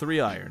hit a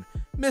 3-iron.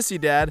 Miss you,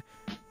 Dad.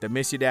 The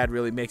miss you, Dad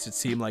really makes it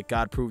seem like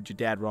God proved your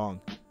dad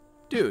wrong.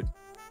 Dude,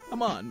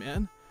 come on,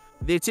 man.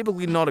 They're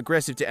typically not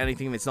aggressive to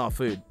anything that's not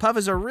food.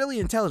 Puffers are really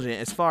intelligent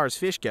as far as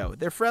fish go.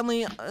 They're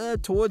friendly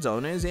towards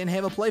owners and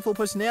have a playful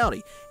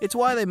personality. It's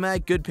why they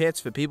make good pets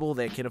for people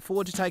that can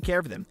afford to take care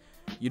of them.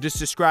 You just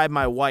described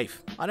my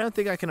wife. I don't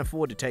think I can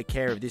afford to take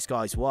care of this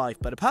guy's wife,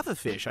 but a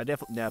pufferfish,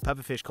 no,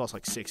 pufferfish costs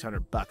like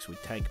 $600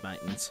 with tank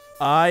maintenance.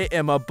 I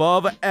am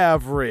above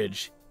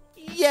average.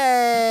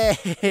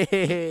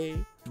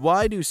 Yay!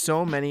 Why do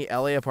so many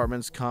LA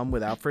apartments come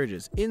without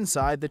fridges?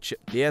 Inside the chip.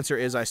 The answer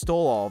is I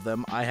stole all of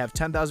them. I have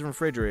 10,000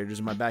 refrigerators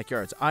in my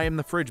backyards. I am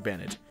the fridge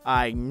bandit.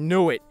 I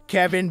knew it.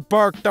 Kevin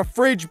Burke, the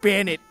fridge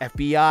bandit.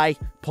 FBI,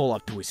 pull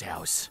up to his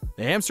house.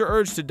 The hamster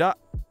urge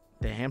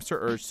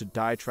to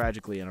die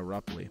tragically and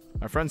abruptly.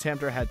 My friend's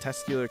hamster had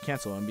testicular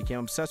cancer and became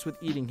obsessed with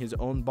eating his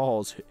own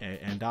balls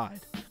and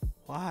died.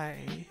 Why?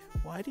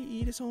 Why did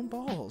he eat his own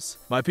balls?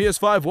 My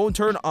PS5 won't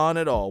turn on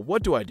at all.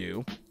 What do I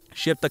do?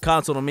 Ship the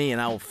console to me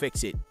and I will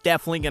fix it.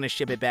 Definitely gonna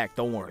ship it back,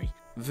 don't worry.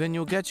 Then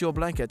you'll get your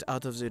blanket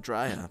out of the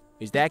dryer.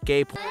 Is that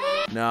gay?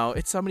 No,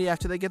 it's somebody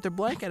after they get their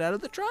blanket out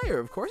of the dryer,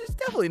 of course. It's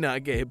definitely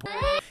not gay.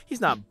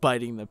 He's not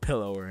biting the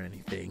pillow or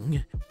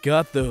anything.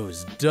 Got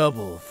those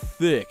double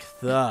thick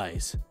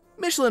thighs.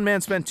 Michelin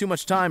Man spent too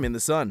much time in the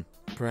sun.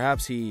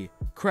 Perhaps he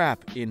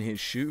crap in his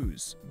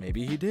shoes.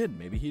 Maybe he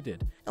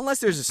did. Unless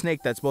there's a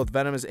snake that's both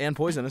venomous and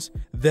poisonous,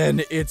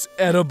 then it's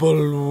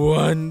edible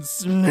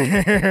once.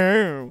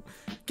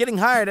 Getting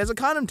hired as a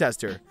condom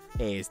tester.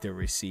 As the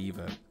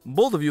receiver.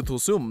 Bold of you to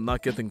assume I'm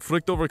not getting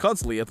fricked over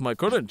constantly at my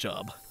current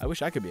job. I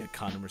wish I could be a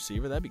condom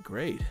receiver. That'd be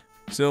great.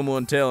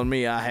 Someone telling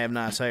me I have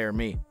nice hair.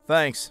 Me.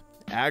 Thanks.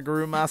 I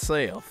grew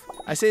myself.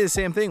 I say the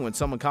same thing when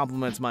someone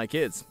compliments my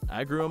kids.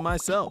 I grew them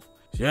myself.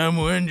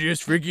 Someone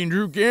just freaking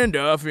drew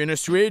Gandalf in a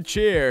sweat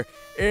chair.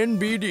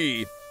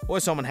 NBD. Or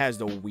someone has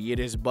the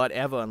weirdest butt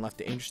ever and left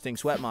an interesting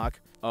sweat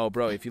mark. Oh,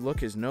 bro, if you look,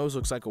 his nose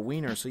looks like a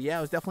wiener, so yeah,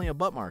 it was definitely a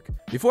butt mark.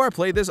 Before I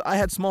played this, I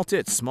had small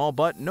tits, small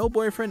butt, no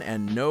boyfriend,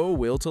 and no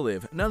will to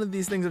live. None of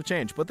these things have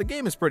changed, but the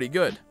game is pretty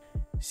good.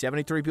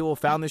 73 people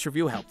found this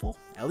review helpful.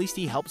 At least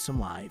he helped some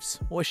lives.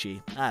 Or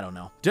she. I don't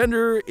know.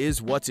 Gender is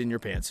what's in your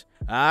pants.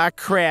 Ah,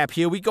 crap,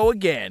 here we go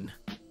again.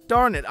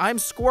 Darn it, I'm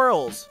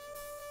squirrels.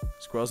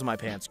 Squirrels in My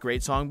Pants.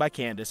 Great song by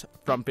Candace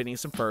from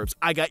Phineas and Ferbs.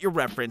 I got your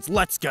reference.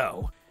 Let's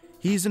go.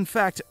 He's in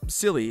fact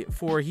silly,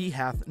 for he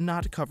hath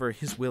not covered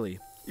his willy.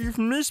 If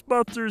Miss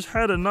Butters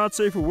had a Not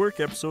Safe for Work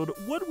episode,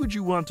 what would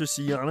you want to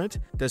see on it?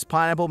 Does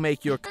pineapple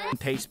make your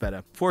taste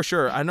better? For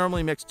sure. I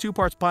normally mix 2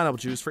 parts pineapple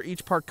juice for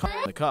each part in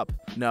the cup.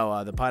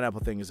 No, the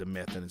pineapple thing is a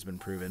myth and it's been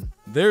proven.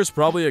 There's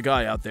probably a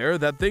guy out there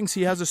that thinks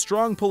he has a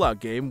strong pullout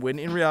game when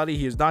in reality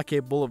he is not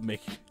capable of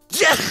making.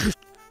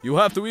 You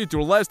have to eat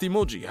your last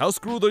emoji. How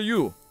screwed are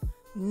you?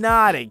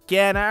 Not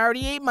again. I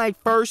already ate my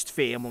first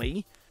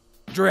family.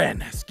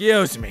 Dren,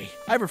 excuse me.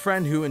 I have a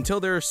friend who,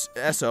 until their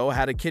SO,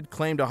 had a kid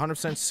claimed 100%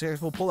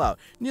 successful pullout.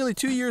 Nearly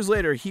 2 years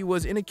later, he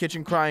was in a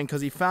kitchen crying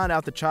because he found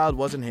out the child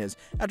wasn't his.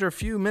 After a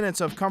few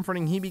minutes of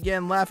comforting, he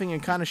began laughing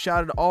and kind of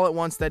shouted all at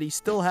once that he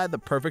still had the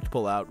perfect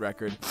pullout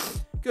record.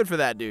 Good for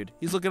that dude.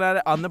 He's looking at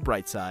it on the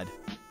bright side.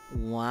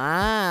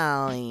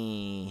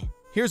 Wally.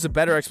 Here's a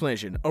better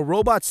explanation. A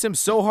robot simps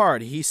so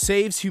hard, he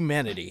saves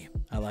humanity.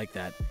 I like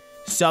that.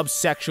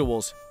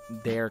 Subsexuals.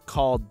 They're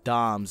called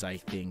doms, I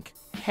think.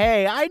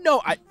 Hey, I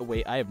know.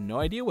 Wait, I have no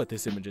idea what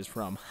this image is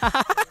from.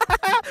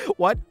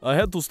 What? I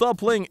had to stop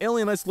playing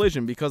Alien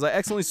Isolation because I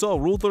accidentally saw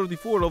Rule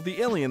 34 of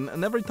the Alien,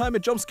 and every time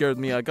it jump scared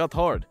me, I got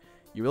hard.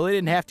 You really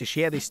didn't have to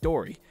share this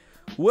story.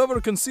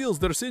 Whoever conceals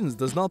their sins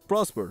does not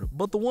prosper,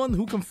 but the one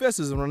who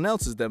confesses and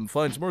renounces them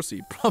finds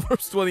mercy.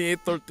 Proverbs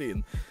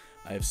 28:13.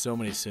 I have so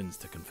many sins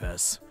to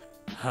confess.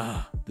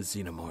 The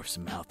xenomorph's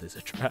mouth is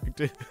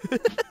attractive.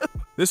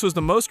 This was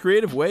the most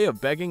creative way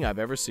of begging I've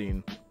ever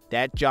seen.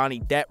 That Johnny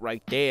Depp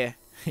right there.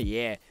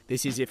 Yeah,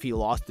 this is if he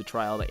lost the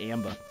trial to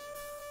Amber.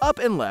 Up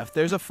and left,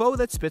 there's a foe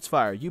that spits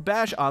fire. You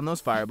bash on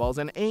those fireballs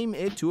and aim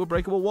it to a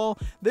breakable wall.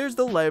 There's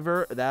the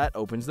lever that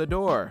opens the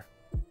door.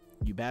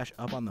 You bash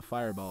up on the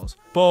fireballs.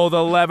 Pull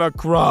the lever,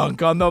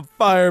 crunk, on the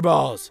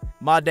fireballs.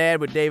 My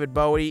dad with David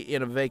Bowie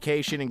in a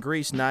vacation in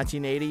Greece,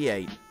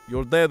 1988.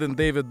 Your dad and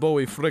David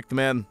Bowie fricked,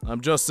 man. I'm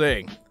just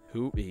saying.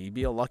 He'd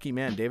be a lucky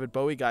man. David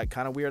Bowie got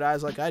kind of weird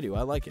eyes like I do.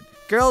 I like it.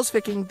 Girls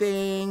fixing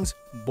things.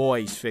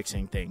 Boys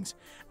fixing things.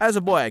 As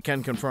a boy, I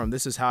can confirm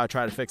this is how I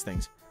try to fix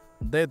things.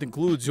 That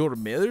includes your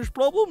marriage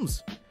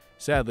problems?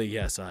 Sadly,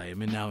 yes, I am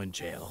now in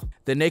jail.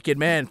 The naked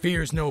man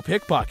fears no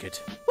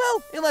pickpocket.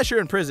 Well, unless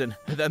you're in prison.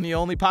 Then the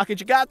only pocket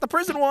you got, the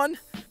prison one.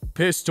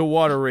 Piss to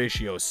water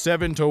ratio,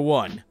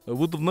 7-to-1. I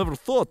would have never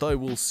thought I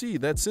will see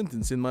that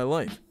sentence in my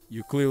life.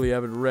 You clearly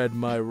haven't read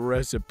my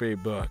recipe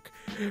book.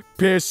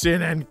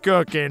 Pissin' and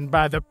cooking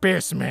by the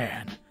piss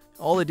man.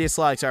 All the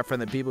dislikes are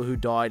from the people who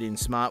died in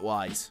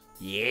Smartwise.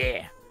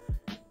 Yeah.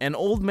 An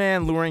old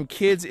man luring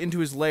kids into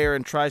his lair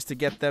and tries to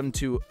get them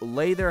to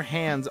lay their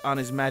hands on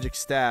his magic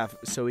staff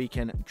so he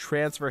can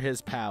transfer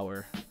his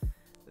power.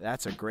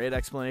 That's a great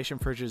explanation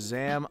for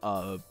Shazam,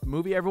 a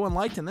movie everyone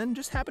liked and then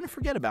just happened to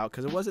forget about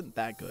because it wasn't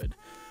that good.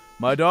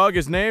 My dog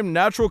is named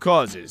Natural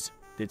Causes.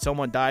 Did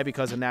someone die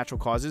because of natural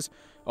causes?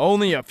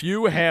 Only a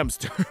few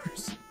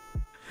hamsters.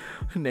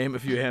 Name a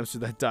few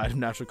hamsters that died of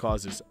natural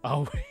causes.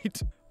 Oh,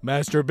 wait.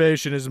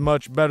 Masturbation is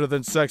much better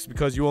than sex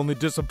because you only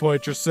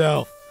disappoint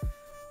yourself.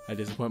 I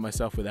disappoint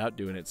myself without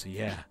doing it, so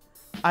yeah.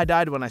 I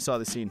died when I saw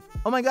the scene.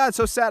 Oh my god,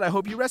 so sad. I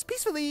hope you rest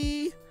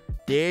peacefully.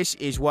 This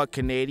is what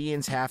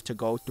Canadians have to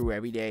go through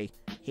every day.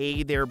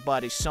 Hey there,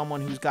 bud. As someone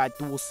who's got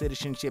dual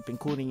citizenship,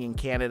 including in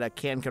Canada,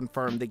 can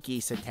confirm the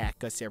geese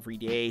attack us every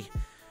day.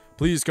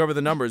 Please cover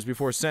the numbers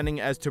before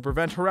sending as to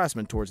prevent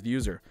harassment towards the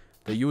user.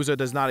 The user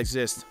does not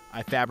exist.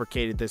 I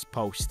fabricated this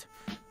post.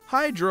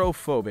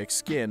 Hydrophobic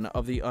skin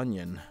of the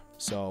onion.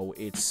 So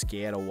it's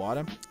scared of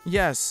water?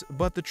 Yes,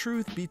 but the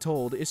truth be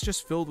told, it's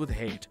just filled with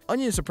hate.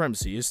 Onion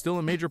supremacy is still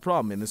a major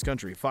problem in this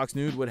country. Fox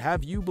News would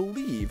have you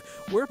believe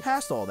we're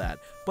past all that,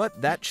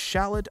 but that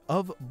shallot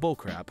of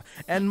bullcrap.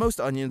 And most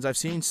onions I've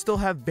seen still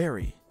have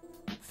very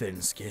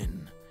thin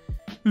skin.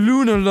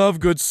 Luna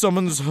Lovegood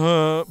summons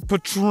her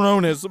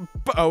Patronus.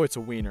 Oh, it's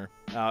a wiener.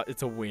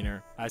 It's a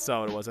wiener. I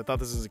saw what it was. I thought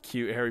this was a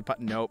cute Harry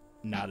Potter. Nope,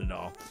 not at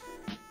all.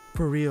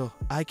 For real,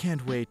 I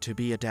can't wait to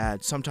be a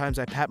dad. Sometimes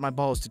I pat my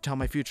balls to tell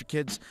my future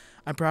kids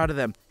I'm proud of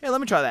them. Hey,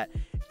 let me try that.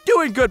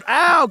 Doing good.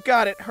 Ow,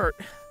 God, it hurt.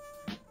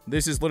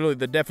 This is literally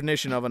the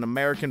definition of an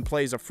American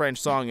plays a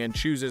French song and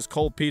chooses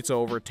cold pizza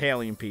over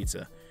Italian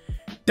pizza.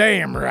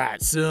 Damn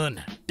right,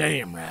 son.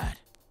 Damn right.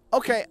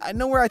 Okay, I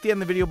know we're at the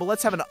end of the video, but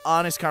let's have an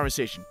honest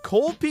conversation.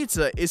 Cold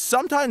pizza is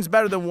sometimes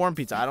better than warm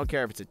pizza. I don't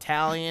care if it's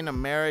Italian,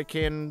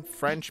 American,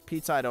 French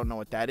pizza. I don't know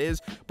what that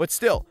is. But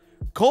still,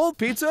 cold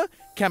pizza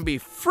can be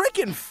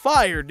freaking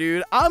fire,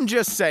 dude. I'm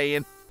just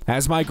saying.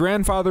 As my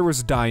grandfather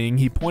was dying,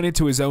 he pointed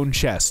to his own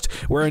chest,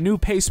 where a new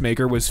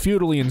pacemaker was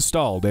feudally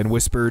installed, and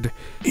whispered,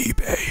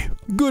 eBay.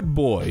 Good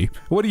boy.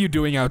 What are you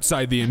doing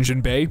outside the engine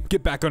bay?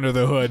 Get back under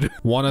the hood.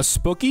 Want a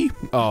spooky?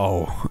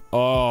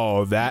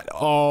 That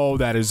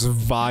is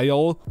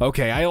vile.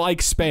 Okay, I like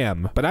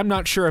Spam, but I'm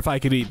not sure if I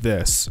could eat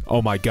this.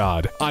 Oh my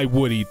god, I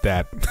would eat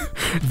that.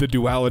 The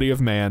duality of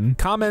man.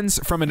 Comments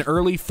from an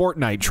early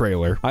Fortnite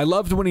trailer. I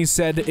loved when he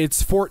said,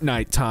 it's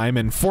Fortnite time,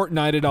 and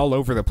Fortnited all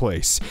over the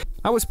place.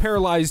 I was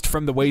paralyzed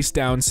from the waist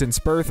down since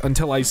birth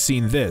until I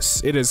seen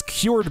this. It has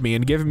cured me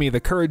and given me the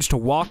courage to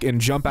walk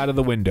and jump out of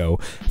the window.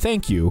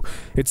 Thank you.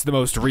 It's the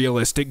most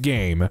realistic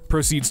game.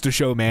 Proceeds to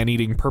show man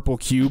eating purple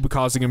cube,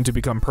 causing him to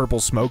become purple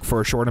smoke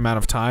for a short amount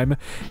of time.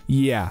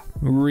 Yeah,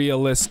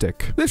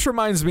 realistic. This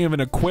reminds me of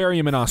an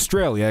aquarium in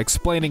Australia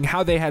explaining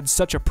how they had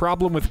such a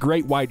problem with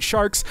great white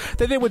sharks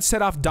that they would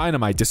set off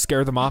dynamite to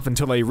scare them off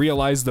until they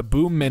realized the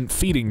boom meant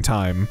feeding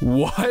time.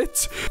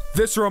 What?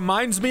 This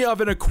reminds me of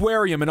an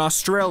aquarium in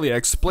Australia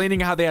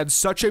explaining how they had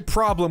such a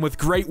problem with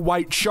great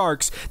white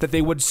sharks that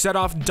they would set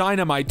off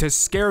dynamite to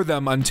scare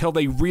them until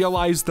they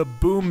realized the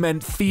boom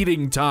meant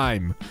feeding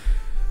time.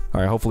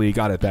 Alright, hopefully you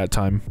got it that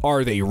time.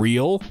 Are they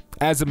real?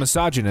 As a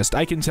misogynist,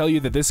 I can tell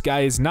you that this guy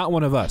is not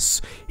one of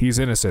us. He's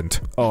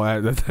innocent. Oh,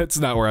 that's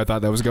not where I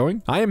thought that was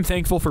going. I am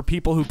thankful for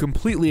people who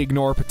completely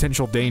ignore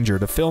potential danger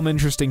to film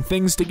interesting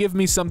things to give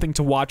me something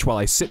to watch while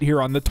I sit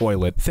here on the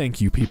toilet. Thank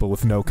you, people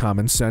with no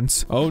common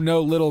sense. Oh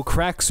no, little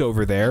cracks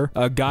over there.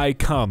 A guy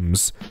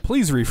comes.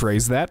 Please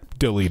rephrase that.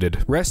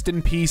 Deleted. Rest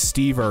in peace,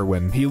 Steve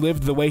Irwin. He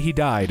lived the way he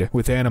died,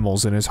 with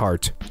animals in his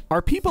heart.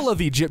 Are people of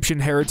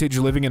Egyptian heritage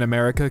living in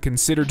America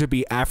considered to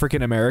be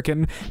African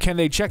American? Can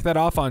they check that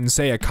off on,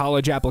 say, a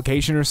college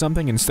application or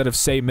something instead of,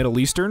 say, Middle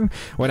Eastern?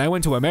 When I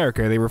went to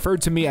America, they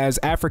referred to me as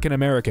African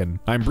American.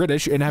 I'm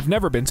British and have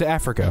never been to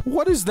Africa.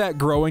 What is that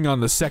growing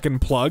on the second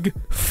plug?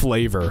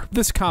 Flavor.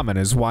 This comment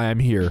is why I'm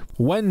here.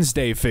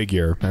 Wednesday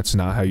figure. That's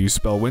not how you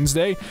spell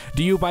Wednesday.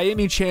 Do you by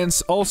any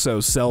chance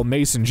also sell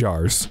mason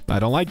jars? I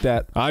don't like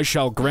that. I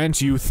shall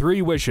grant you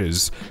 3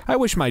 wishes. I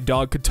wish my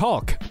dog could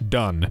talk.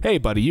 Done. Hey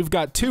buddy, you've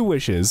got 2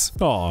 wishes.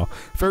 Aw.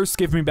 First,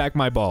 give me back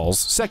my balls.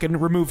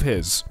 Second, remove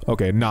his.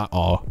 Okay, not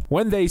aw.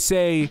 When they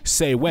say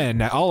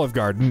when at Olive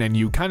Garden and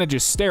you kinda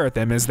just stare at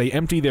them as they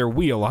empty their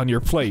wheel on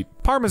your plate.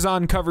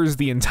 Parmesan covers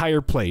the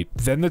entire plate,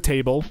 then the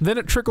table, then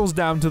it trickles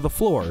down to the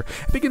floor.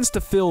 It begins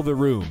to fill the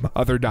room.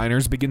 Other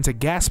diners begin to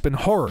gasp in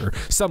horror.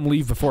 Some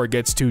leave before it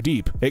gets too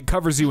deep. It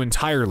covers you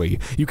entirely.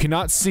 You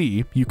cannot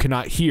see, you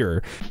cannot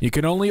hear. You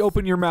can only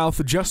open your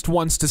mouth just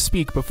once to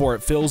speak before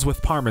it fills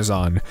with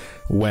Parmesan.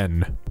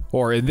 When?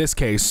 Or in this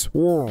case,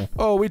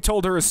 oh, we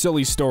told her a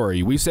silly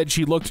story. We said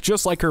she looked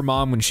just like her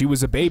mom when she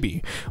was a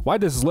baby. Why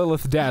does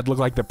Lilith Dad look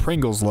like the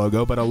Pringles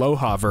logo but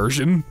Aloha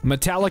version?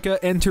 Metallica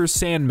Enter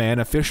Sandman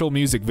official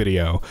music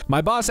video.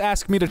 My boss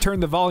asked me to turn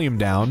the volume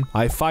down.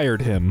 I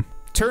fired him.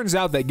 Turns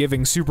out that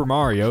giving Super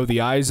Mario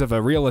the eyes of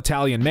a real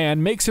Italian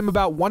man makes him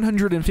about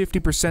 150%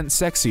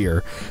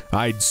 sexier.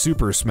 I'd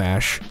super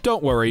smash.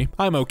 Don't worry,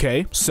 I'm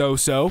okay. So,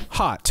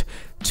 hot.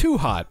 Too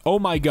hot. Oh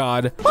my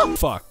god.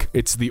 Fuck.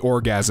 It's the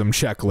orgasm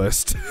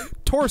checklist.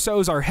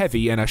 Torsos are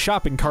heavy and a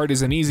shopping cart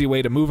is an easy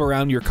way to move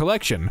around your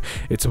collection.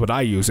 It's what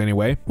I use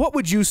anyway. What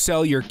would you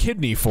sell your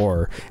kidney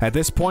for? At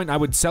this point, I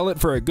would sell it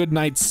for a good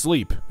night's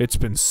sleep. It's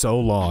been so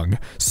long.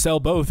 Sell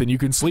both and you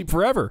can sleep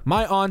forever.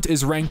 My aunt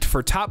is ranked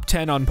for top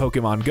 10 on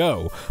Pokemon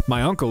Go.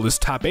 My uncle is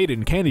top 8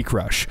 in Candy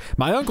Crush.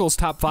 My uncle's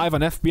top 5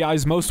 on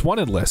FBI's most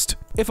wanted list.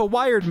 If a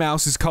wired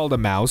mouse is called a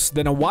mouse,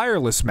 then a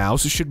wireless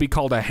mouse should be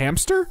called a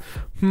hamster?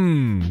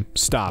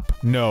 Stop.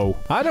 No.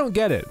 I don't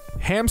get it.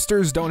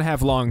 Hamsters don't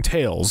have long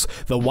tails.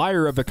 The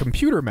wire of a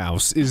computer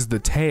mouse is the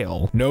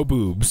tail. No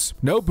boobs.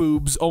 No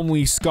boobs,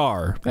 only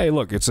scar. Hey,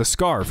 look, it's a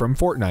scar from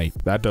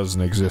Fortnite. That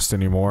doesn't exist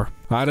anymore.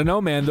 I don't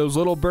know, man. Those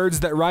little birds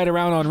that ride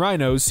around on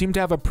rhinos seem to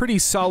have a pretty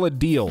solid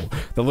deal.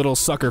 The little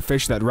sucker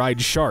fish that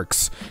ride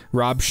sharks.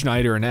 Rob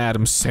Schneider and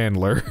Adam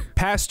Sandler.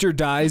 Pastor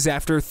dies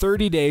after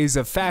 30 days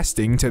of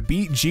fasting to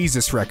beat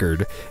Jesus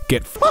record.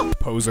 Get f***ed,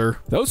 poser.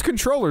 Those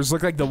controllers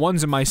look like the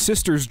ones in my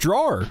sister's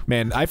drawer.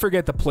 Man, I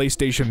forget the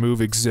PlayStation Move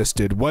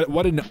existed.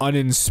 What an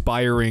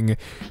uninspiring,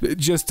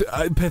 just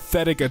a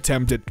pathetic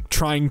attempt at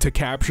trying to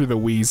capture the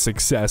Wii's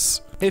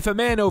success. If a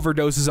man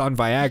overdoses on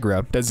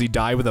Viagra, does he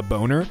die with a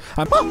boner?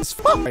 I'm as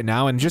f right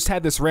now and just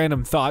had this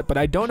random thought, but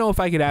I don't know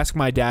if I could ask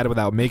my dad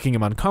without making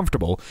him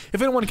uncomfortable.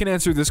 If anyone can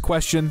answer this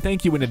question,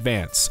 thank you in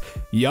advance.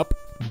 Yup,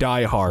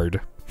 die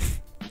hard.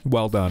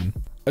 Well done.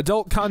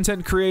 Adult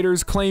content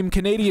creators claim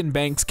Canadian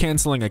banks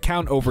canceling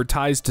account over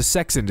ties to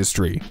sex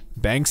industry.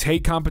 Banks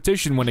hate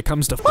competition when it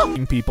comes to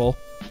f***ing people.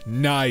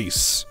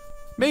 Nice.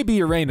 Maybe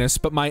Uranus,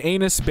 but my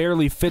anus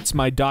barely fits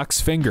my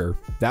doc's finger.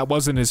 That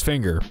wasn't his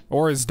finger,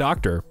 or his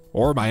doctor,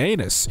 or my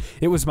anus.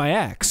 It was my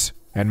axe,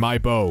 and my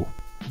bow.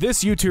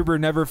 This YouTuber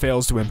never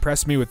fails to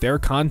impress me with their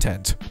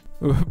content.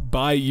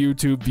 Buy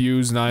YouTube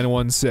views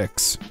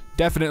 916.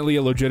 Definitely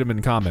a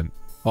legitimate comment.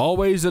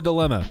 Always a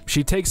dilemma.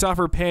 She takes off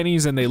her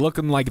panties and they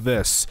lookin' like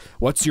this.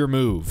 What's your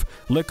move?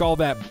 Lick all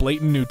that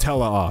blatant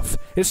Nutella off.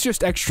 It's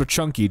just extra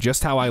chunky,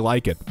 just how I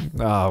like it.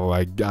 Oh,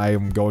 I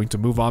am going to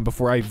move on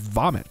before I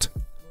vomit.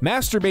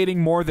 Masturbating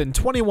more than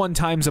 21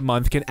 times a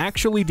month can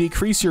actually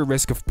decrease your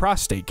risk of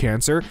prostate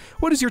cancer.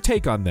 What is your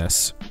take on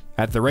this?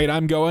 At the rate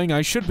I'm going,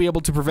 I should be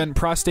able to prevent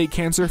prostate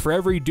cancer for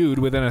every dude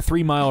within a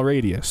 3-mile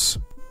radius.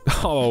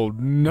 Oh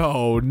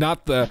no,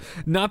 not the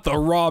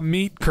raw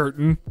meat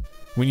curtain.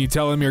 When you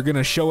tell him you're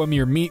gonna show him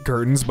your meat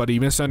curtains, but he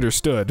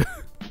misunderstood.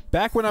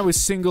 Back when I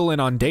was single and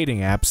on dating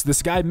apps,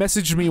 this guy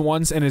messaged me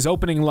once and his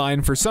opening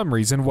line for some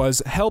reason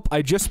was, "Help,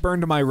 I just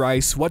burned my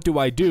rice, what do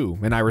I do?"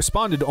 And I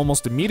responded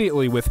almost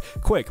immediately with,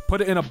 "Quick,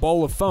 put it in a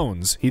bowl of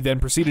phones." He then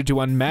proceeded to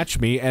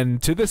unmatch me,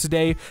 and to this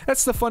day,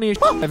 that's the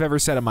funniest shit I've ever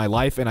said in my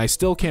life, and I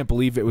still can't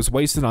believe it was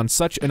wasted on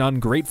such an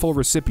ungrateful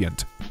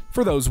recipient.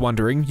 For those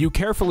wondering, you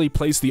carefully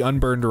place the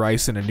unburned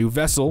rice in a new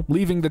vessel,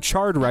 leaving the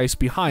charred rice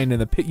behind in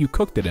the pit you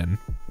cooked it in.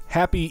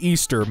 Happy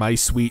Easter, my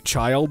sweet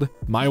child.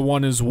 My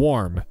one is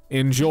warm.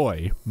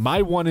 Enjoy.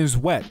 My one is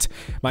wet.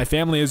 My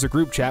family is a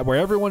group chat where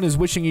everyone is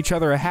wishing each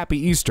other a happy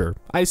Easter.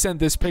 I sent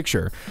this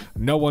picture.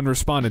 No one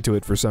responded to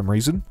it for some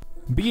reason.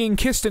 Being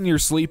kissed in your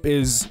sleep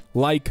is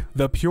like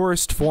the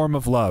purest form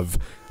of love,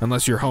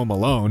 unless you're home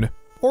alone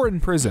or in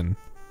prison.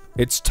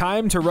 It's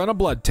time to run a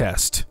blood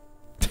test.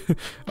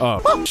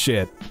 Oh,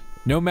 shit.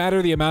 No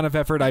matter the amount of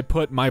effort I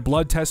put, my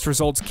blood test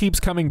results keeps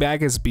coming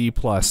back as B+.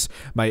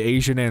 My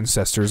Asian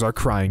ancestors are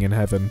crying in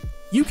heaven.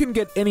 You can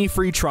get any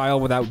free trial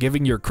without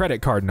giving your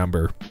credit card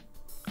number.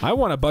 I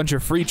want a bunch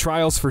of free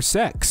trials for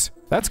sex.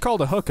 That's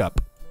called a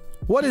hookup.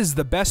 What is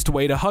the best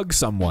way to hug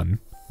someone?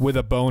 With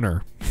a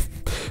boner.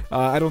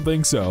 I don't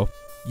think so.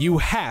 You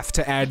have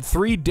to add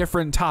 3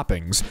 different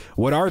toppings.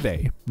 What are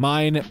they?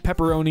 Mine,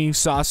 pepperoni,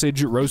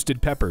 sausage,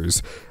 roasted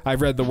peppers.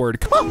 I've read the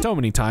word so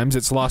many times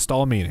it's lost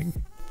all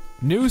meaning.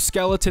 New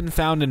skeleton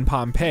found in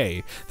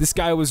Pompeii. This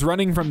guy was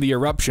running from the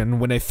eruption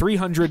when a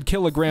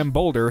 300-kilogram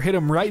boulder hit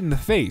him right in the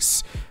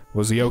face.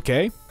 Was he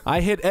okay?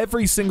 I hit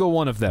every single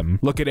one of them.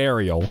 Look at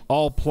Ariel,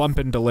 all plump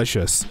and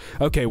delicious.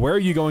 Okay, where are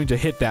you going to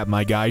hit that,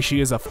 my guy?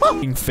 She is a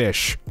fucking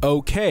fish.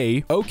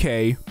 Okay,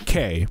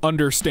 K.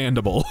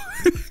 Understandable.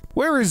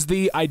 Where is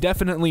the I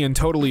definitely and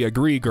totally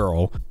agree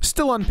girl?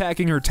 Still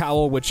unpacking her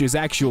towel, which is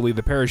actually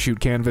the parachute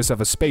canvas of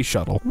a space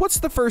shuttle. What's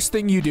the first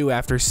thing you do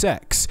after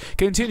sex?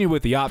 Continue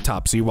with the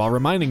autopsy while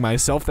reminding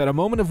myself that a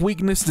moment of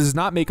weakness does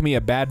not make me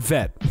a bad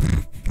vet.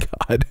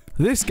 God.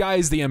 This guy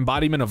is the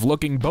embodiment of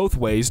looking both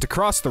ways to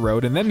cross the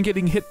road and then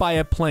getting hit by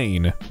a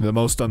plane. The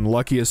most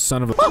unluckiest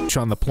son of a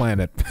bitch on the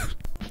planet.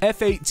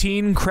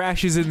 F-18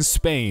 crashes in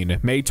Spain,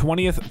 May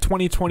 20th,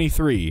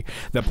 2023.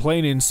 The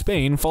plane in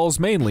Spain falls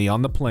mainly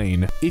on the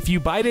plane. If you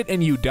bite it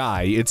and you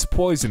die, it's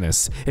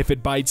poisonous. If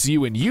it bites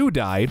you and you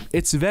die,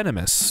 it's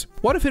venomous.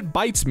 What if it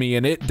bites me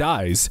and it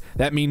dies?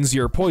 That means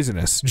you're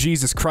poisonous.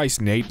 Jesus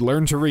Christ, Nate,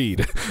 learn to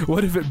read.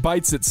 What if it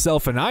bites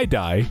itself and I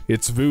die?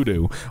 It's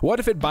voodoo. What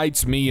if it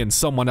bites me and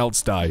someone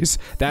else dies?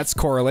 That's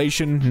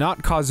correlation,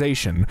 not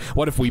causation.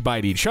 What if we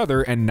bite each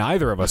other and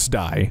neither of us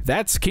die?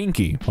 That's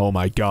kinky. Oh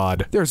my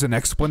god. There's an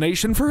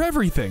explanation for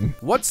everything.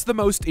 What's the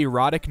most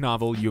erotic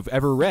novel you've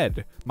ever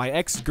read? My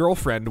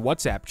ex-girlfriend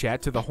WhatsApp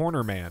chat to the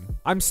Horner Man.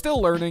 I'm still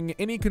learning.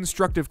 Any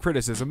constructive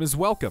criticism is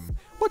welcome.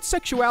 What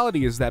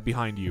sexuality is that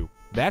behind you?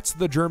 That's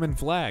the German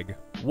flag.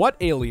 What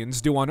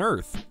aliens do on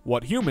Earth?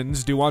 What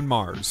humans do on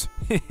Mars?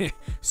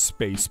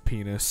 Space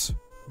penis.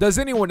 Does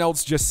anyone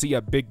else just see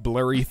a big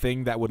blurry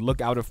thing that would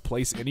look out of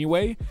place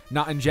anyway?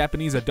 Not in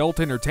Japanese adult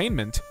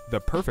entertainment. The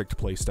perfect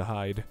place to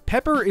hide.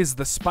 Pepper is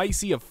the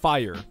spicy of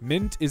fire.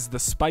 Mint is the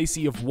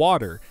spicy of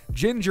water.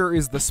 Ginger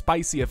is the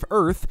spicy of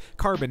earth.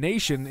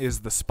 Carbonation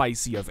is the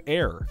spicy of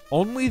air.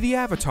 Only the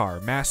Avatar,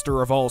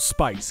 master of all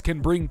spice,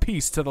 can bring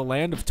peace to the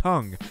land of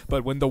tongue.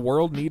 But when the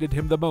world needed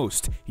him the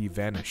most, he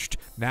vanished.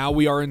 Now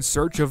we are in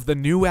search of the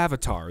new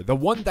Avatar, the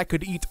one that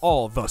could eat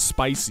all the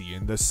spicy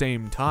in the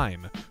same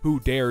time. Who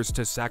dares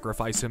to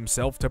sacrifice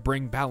himself to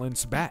bring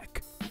balance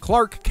back?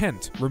 Clark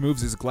Kent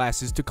removes his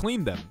glasses to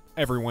clean them.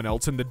 Everyone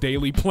else in the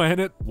Daily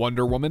Planet.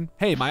 Wonder Woman.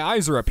 Hey, my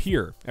eyes are up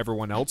here.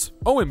 Everyone else.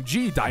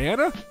 OMG,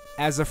 Diana?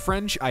 As a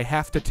French, I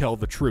have to tell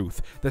the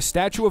truth. The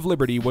Statue of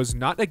Liberty was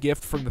not a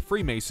gift from the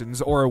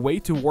Freemasons or a way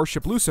to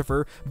worship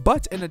Lucifer,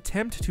 but an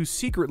attempt to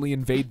secretly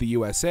invade the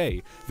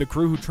USA. The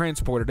crew who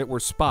transported it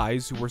were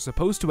spies who were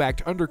supposed to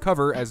act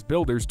undercover as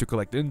builders to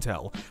collect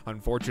intel.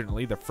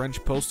 Unfortunately, the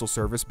French Postal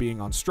Service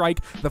being on strike,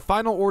 the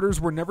final orders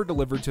were never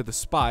delivered to the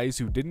spies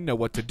who didn't know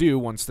what to do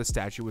once the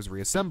statue was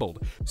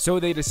reassembled. So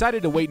they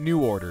decided to wait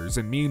new orders,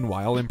 and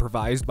meanwhile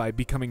improvised by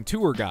becoming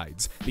tour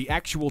guides. The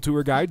actual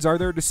tour guides are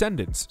their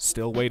descendants,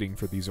 still waiting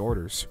for these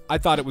orders. I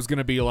thought it was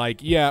gonna be like,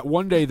 yeah,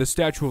 one day the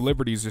Statue of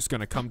Liberty is just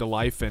gonna come to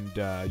life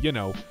and, you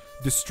know,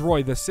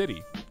 destroy the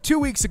city. 2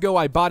 weeks ago,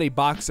 I bought a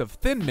box of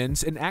Thin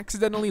Mints and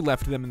accidentally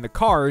left them in the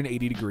car in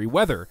 80-degree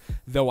weather.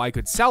 Though I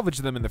could salvage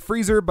them in the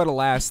freezer, but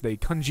alas, they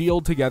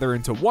congealed together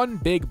into one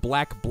big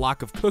black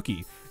block of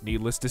cookie.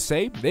 Needless to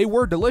say, they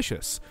were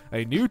delicious.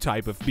 A new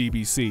type of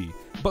BBC,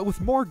 but with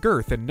more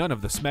girth and none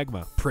of the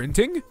smegma.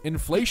 Printing?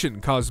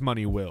 Inflation cause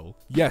money will.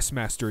 Yes,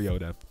 Master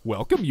Yoda.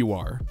 Welcome you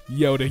are.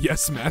 Yoda,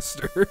 yes,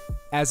 Master.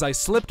 As I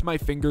slipped my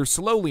finger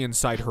slowly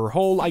inside her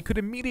hole, I could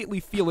immediately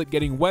feel it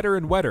getting wetter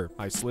and wetter.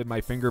 I slid my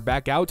finger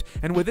back out,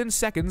 and within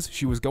seconds,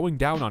 she was going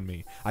down on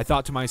me. I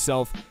thought to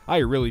myself, I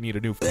really need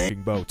a new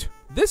fucking boat.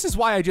 This is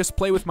why I just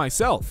play with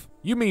myself.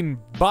 You mean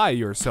by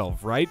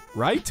yourself, right?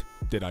 Right?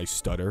 Did I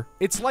stutter?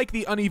 It's like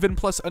the uneven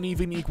plus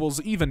uneven equals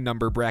even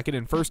number bracket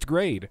in first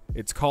grade.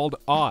 It's called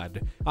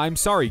odd. I'm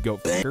sorry,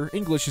 goat fucker.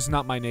 English is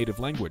not my native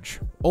language.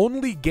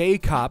 Only gay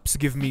cops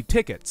give me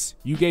tickets.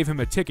 You gave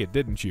him a ticket,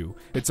 didn't you?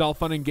 It's all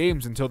fun and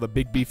games until the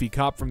big beefy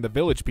cop from the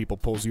Village People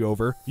pulls you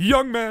over.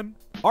 Young man!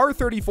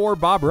 R34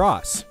 Bob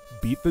Ross.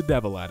 Beat the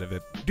devil out of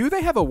it. Do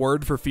they have a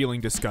word for feeling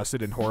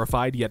disgusted and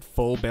horrified yet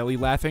full belly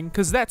laughing?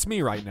 Cause that's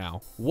me right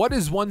now. What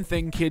is one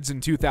thing kids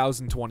in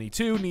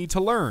 2022 need to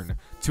learn?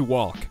 To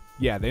walk.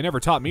 Yeah, they never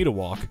taught me to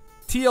walk.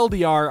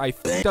 TLDR, I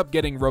f***ed up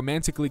getting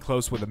romantically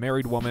close with a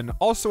married woman,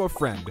 also a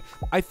friend.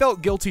 I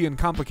felt guilty and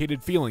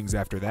complicated feelings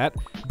after that.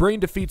 Brain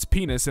defeats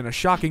penis in a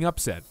shocking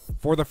upset.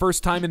 For the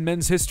first time in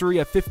men's history,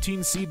 a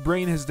 15-seed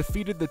brain has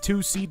defeated the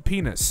 2-seed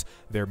penis.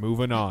 They're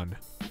moving on.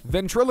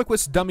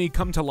 Ventriloquist dummy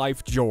come to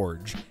life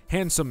George.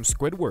 Handsome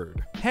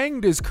Squidward.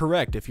 Hanged is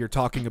correct if you're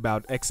talking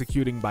about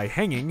executing by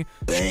hanging.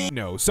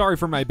 No, sorry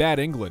for my bad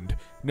England.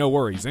 No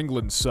worries,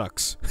 England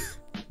sucks.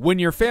 When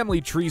your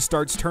family tree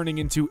starts turning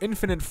into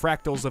infinite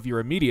fractals of your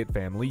immediate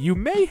family, you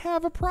may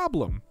have a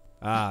problem.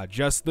 Ah,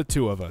 just the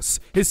two of us.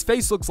 His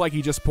face looks like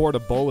he just poured a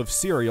bowl of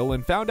cereal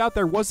and found out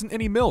there wasn't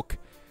any milk.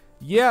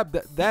 Yeah,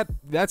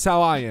 that's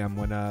how I am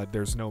when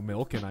there's no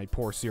milk and I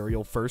pour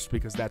cereal first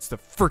because that's the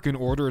frickin'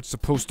 order it's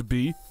supposed to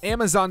be.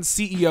 Amazon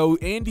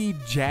CEO Andy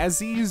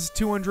Jassy's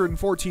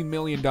 $214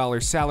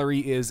 million salary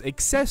is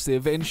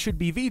excessive and should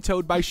be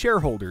vetoed by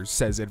shareholders,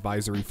 says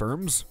advisory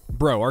firms.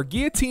 Bro, are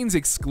guillotines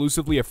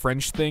exclusively a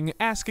French thing?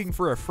 Asking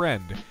for a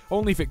friend.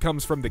 Only if it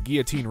comes from the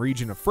guillotine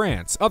region of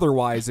France.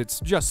 Otherwise,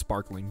 it's just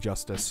sparkling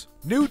justice.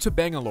 New to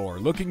Bangalore,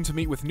 looking to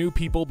meet with new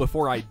people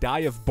before I die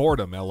of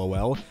boredom,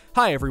 lol.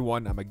 Hi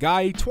everyone, I'm a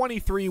guy,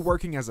 23,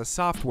 working as a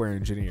software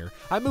engineer.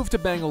 I moved to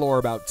Bangalore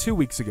about 2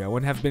 weeks ago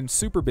and have been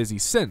super busy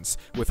since,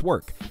 with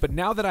work. But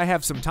now that I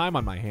have some time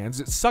on my hands,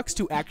 it sucks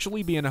to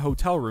actually be in a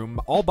hotel room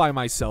all by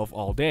myself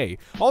all day.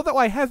 Although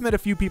I have met a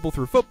few people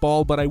through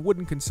football, but I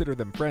wouldn't consider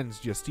them friends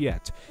just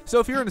yet. So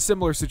if you're in a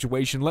similar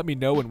situation, let me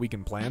know and we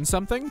can plan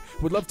something.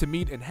 Would love to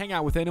meet and hang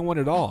out with anyone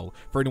at all.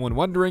 For anyone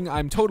wondering,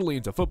 I'm totally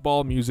into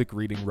football, music,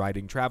 reading, writing,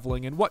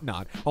 traveling, and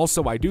whatnot.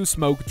 Also, I do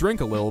smoke, drink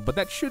a little, but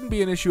that shouldn't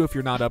be an issue if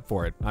you're not up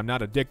for it. I'm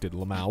not addicted,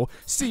 Lamau.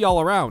 See y'all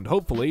around,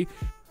 hopefully.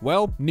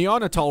 Well,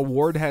 Neanderthal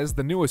Ward has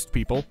the newest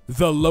people.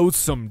 The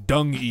loathsome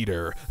dung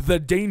eater, the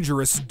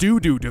dangerous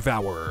doo-doo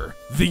devourer,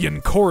 the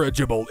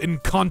incorrigible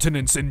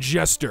incontinence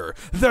ingester,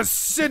 the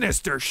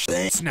sinister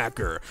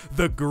snacker,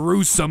 the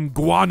gruesome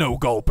guano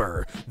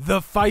gulper,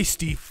 the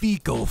feisty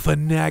fecal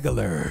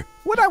finagler.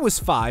 When I was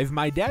 5,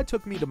 my dad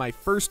took me to my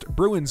first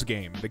Bruins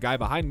game. The guy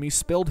behind me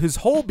spilled his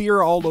whole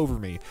beer all over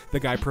me. The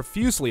guy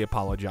profusely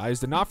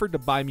apologized and offered to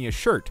buy me a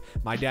shirt.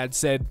 My dad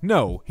said,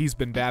 no, he's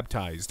been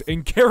baptized,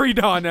 and carried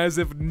on as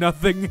if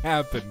nothing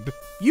happened.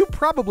 You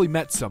probably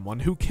met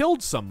someone who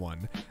killed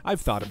someone.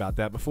 I've thought about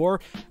that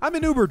before. I'm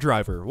an Uber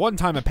driver. One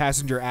time a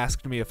passenger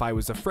asked me if I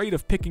was afraid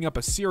of picking up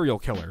a serial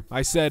killer.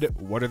 I said,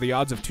 what are the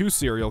odds of 2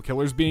 serial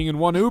killers being in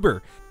one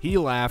Uber? He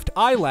laughed,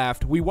 I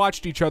laughed, we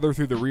watched each other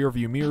through the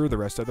rearview mirror the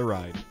rest of the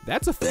ride.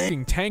 That's a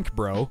fucking tank,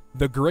 bro.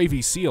 The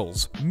Gravy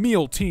Seals.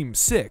 Meal Team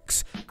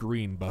 6.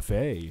 Green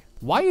Buffet.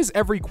 Why is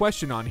every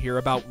question on here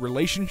about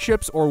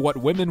relationships or what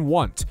women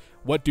want?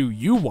 What do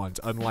you want,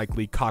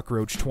 unlikely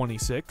cockroach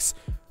 26?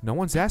 No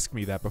one's asked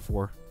me that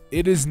before.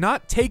 It is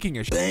not taking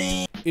a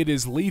shit, it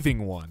is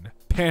leaving one.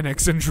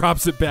 Panics and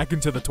drops it back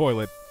into the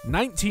toilet.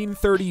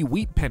 1930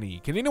 wheat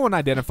penny. Can anyone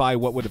identify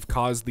what would have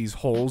caused these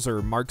holes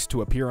or marks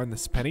to appear on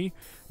this penny?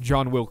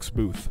 John Wilkes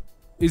Booth.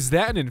 Is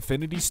that an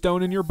infinity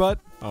stone in your butt?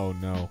 Oh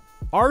no.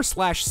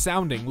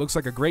 R/sounding looks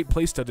like a great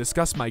place to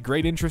discuss my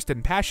great interest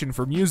and passion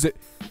for music.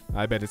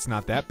 I bet it's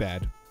not that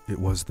bad. It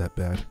was that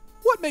bad.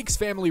 What makes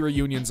family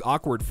reunions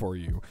awkward for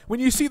you? When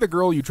you see the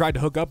girl you tried to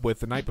hook up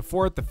with the night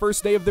before at the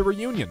first day of the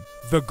reunion.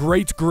 The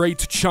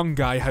great Chung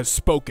guy has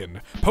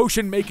spoken.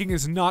 Potion making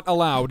is not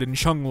allowed in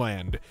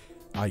Chungland.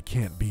 I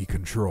can't be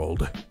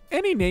controlled.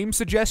 Any name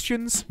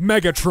suggestions?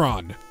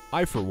 Megatron.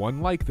 I, for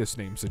one, like this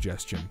name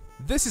suggestion.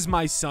 This is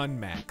my son,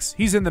 Max.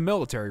 He's in the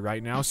military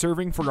right now,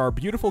 serving for our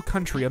beautiful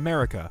country,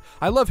 America.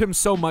 I love him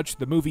so much,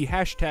 the movie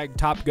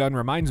 #Top Gun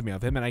reminds me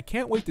of him, and I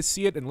can't wait to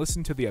see it and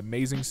listen to the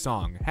amazing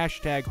song.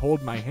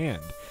 #Hold my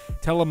hand.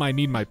 Tell him I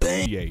need my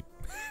P8.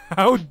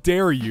 How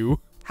dare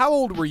you? How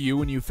old were you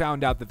when you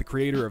found out that the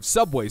creator of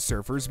Subway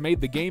Surfers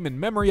made the game in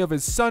memory of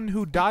his son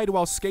who died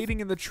while skating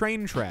in the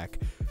train track?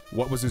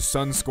 What was his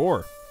son's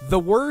score? The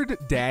word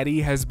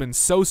daddy has been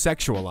so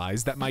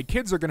sexualized that my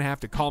kids are gonna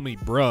have to call me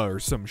bruh or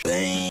some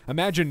shit.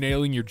 Imagine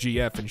nailing your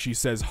GF and she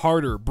says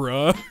harder,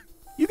 bruh.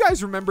 You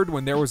guys remembered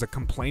when there was a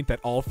complaint that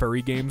all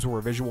furry games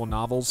were visual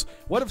novels?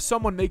 What if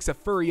someone makes a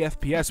furry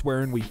FPS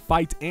wherein we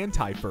fight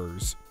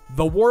anti-furs?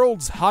 The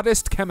world's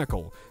hottest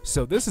chemical.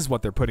 So this is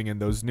what they're putting in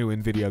those new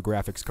NVIDIA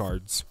graphics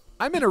cards.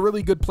 I'm in a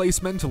really good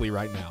place mentally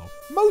right now.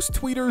 Most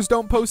tweeters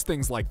don't post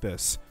things like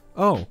this.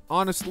 Oh,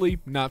 honestly,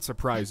 not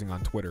surprising on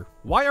Twitter.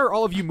 Why are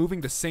all of you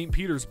moving to St.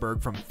 Petersburg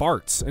from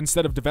farts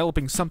instead of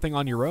developing something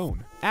on your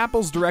own?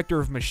 Apple's director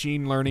of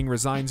machine learning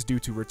resigns due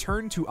to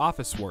return to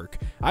office work.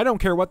 I don't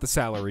care what the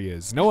salary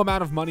is. No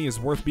amount of money is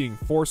worth being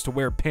forced to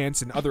wear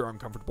pants and other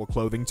uncomfortable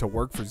clothing to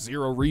work for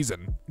zero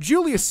reason.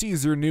 Julius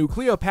Caesar knew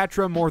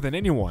Cleopatra more than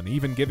anyone,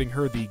 even giving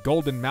her the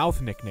Golden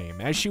Mouth nickname,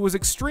 as she was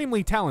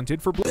extremely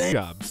talented for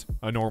blowjobs.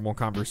 A normal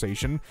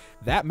conversation.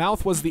 That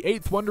mouth was the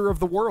 8th wonder of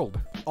the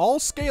world. All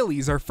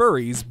scalies are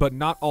furries, but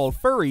not all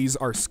furries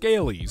are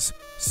scalies.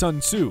 Sun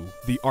Tzu,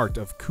 the art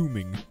of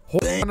cooming.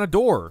 Hole on a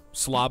door,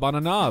 slob on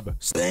a knob,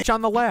 stitch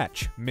on the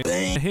latch, on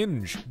a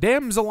hinge,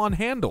 damsel on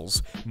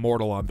handles,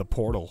 mortal on the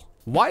portal.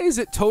 Why is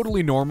it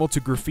totally normal to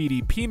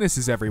graffiti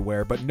penises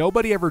everywhere, but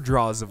nobody ever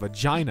draws a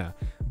vagina?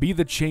 Be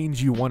the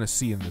change you want to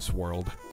see in this world.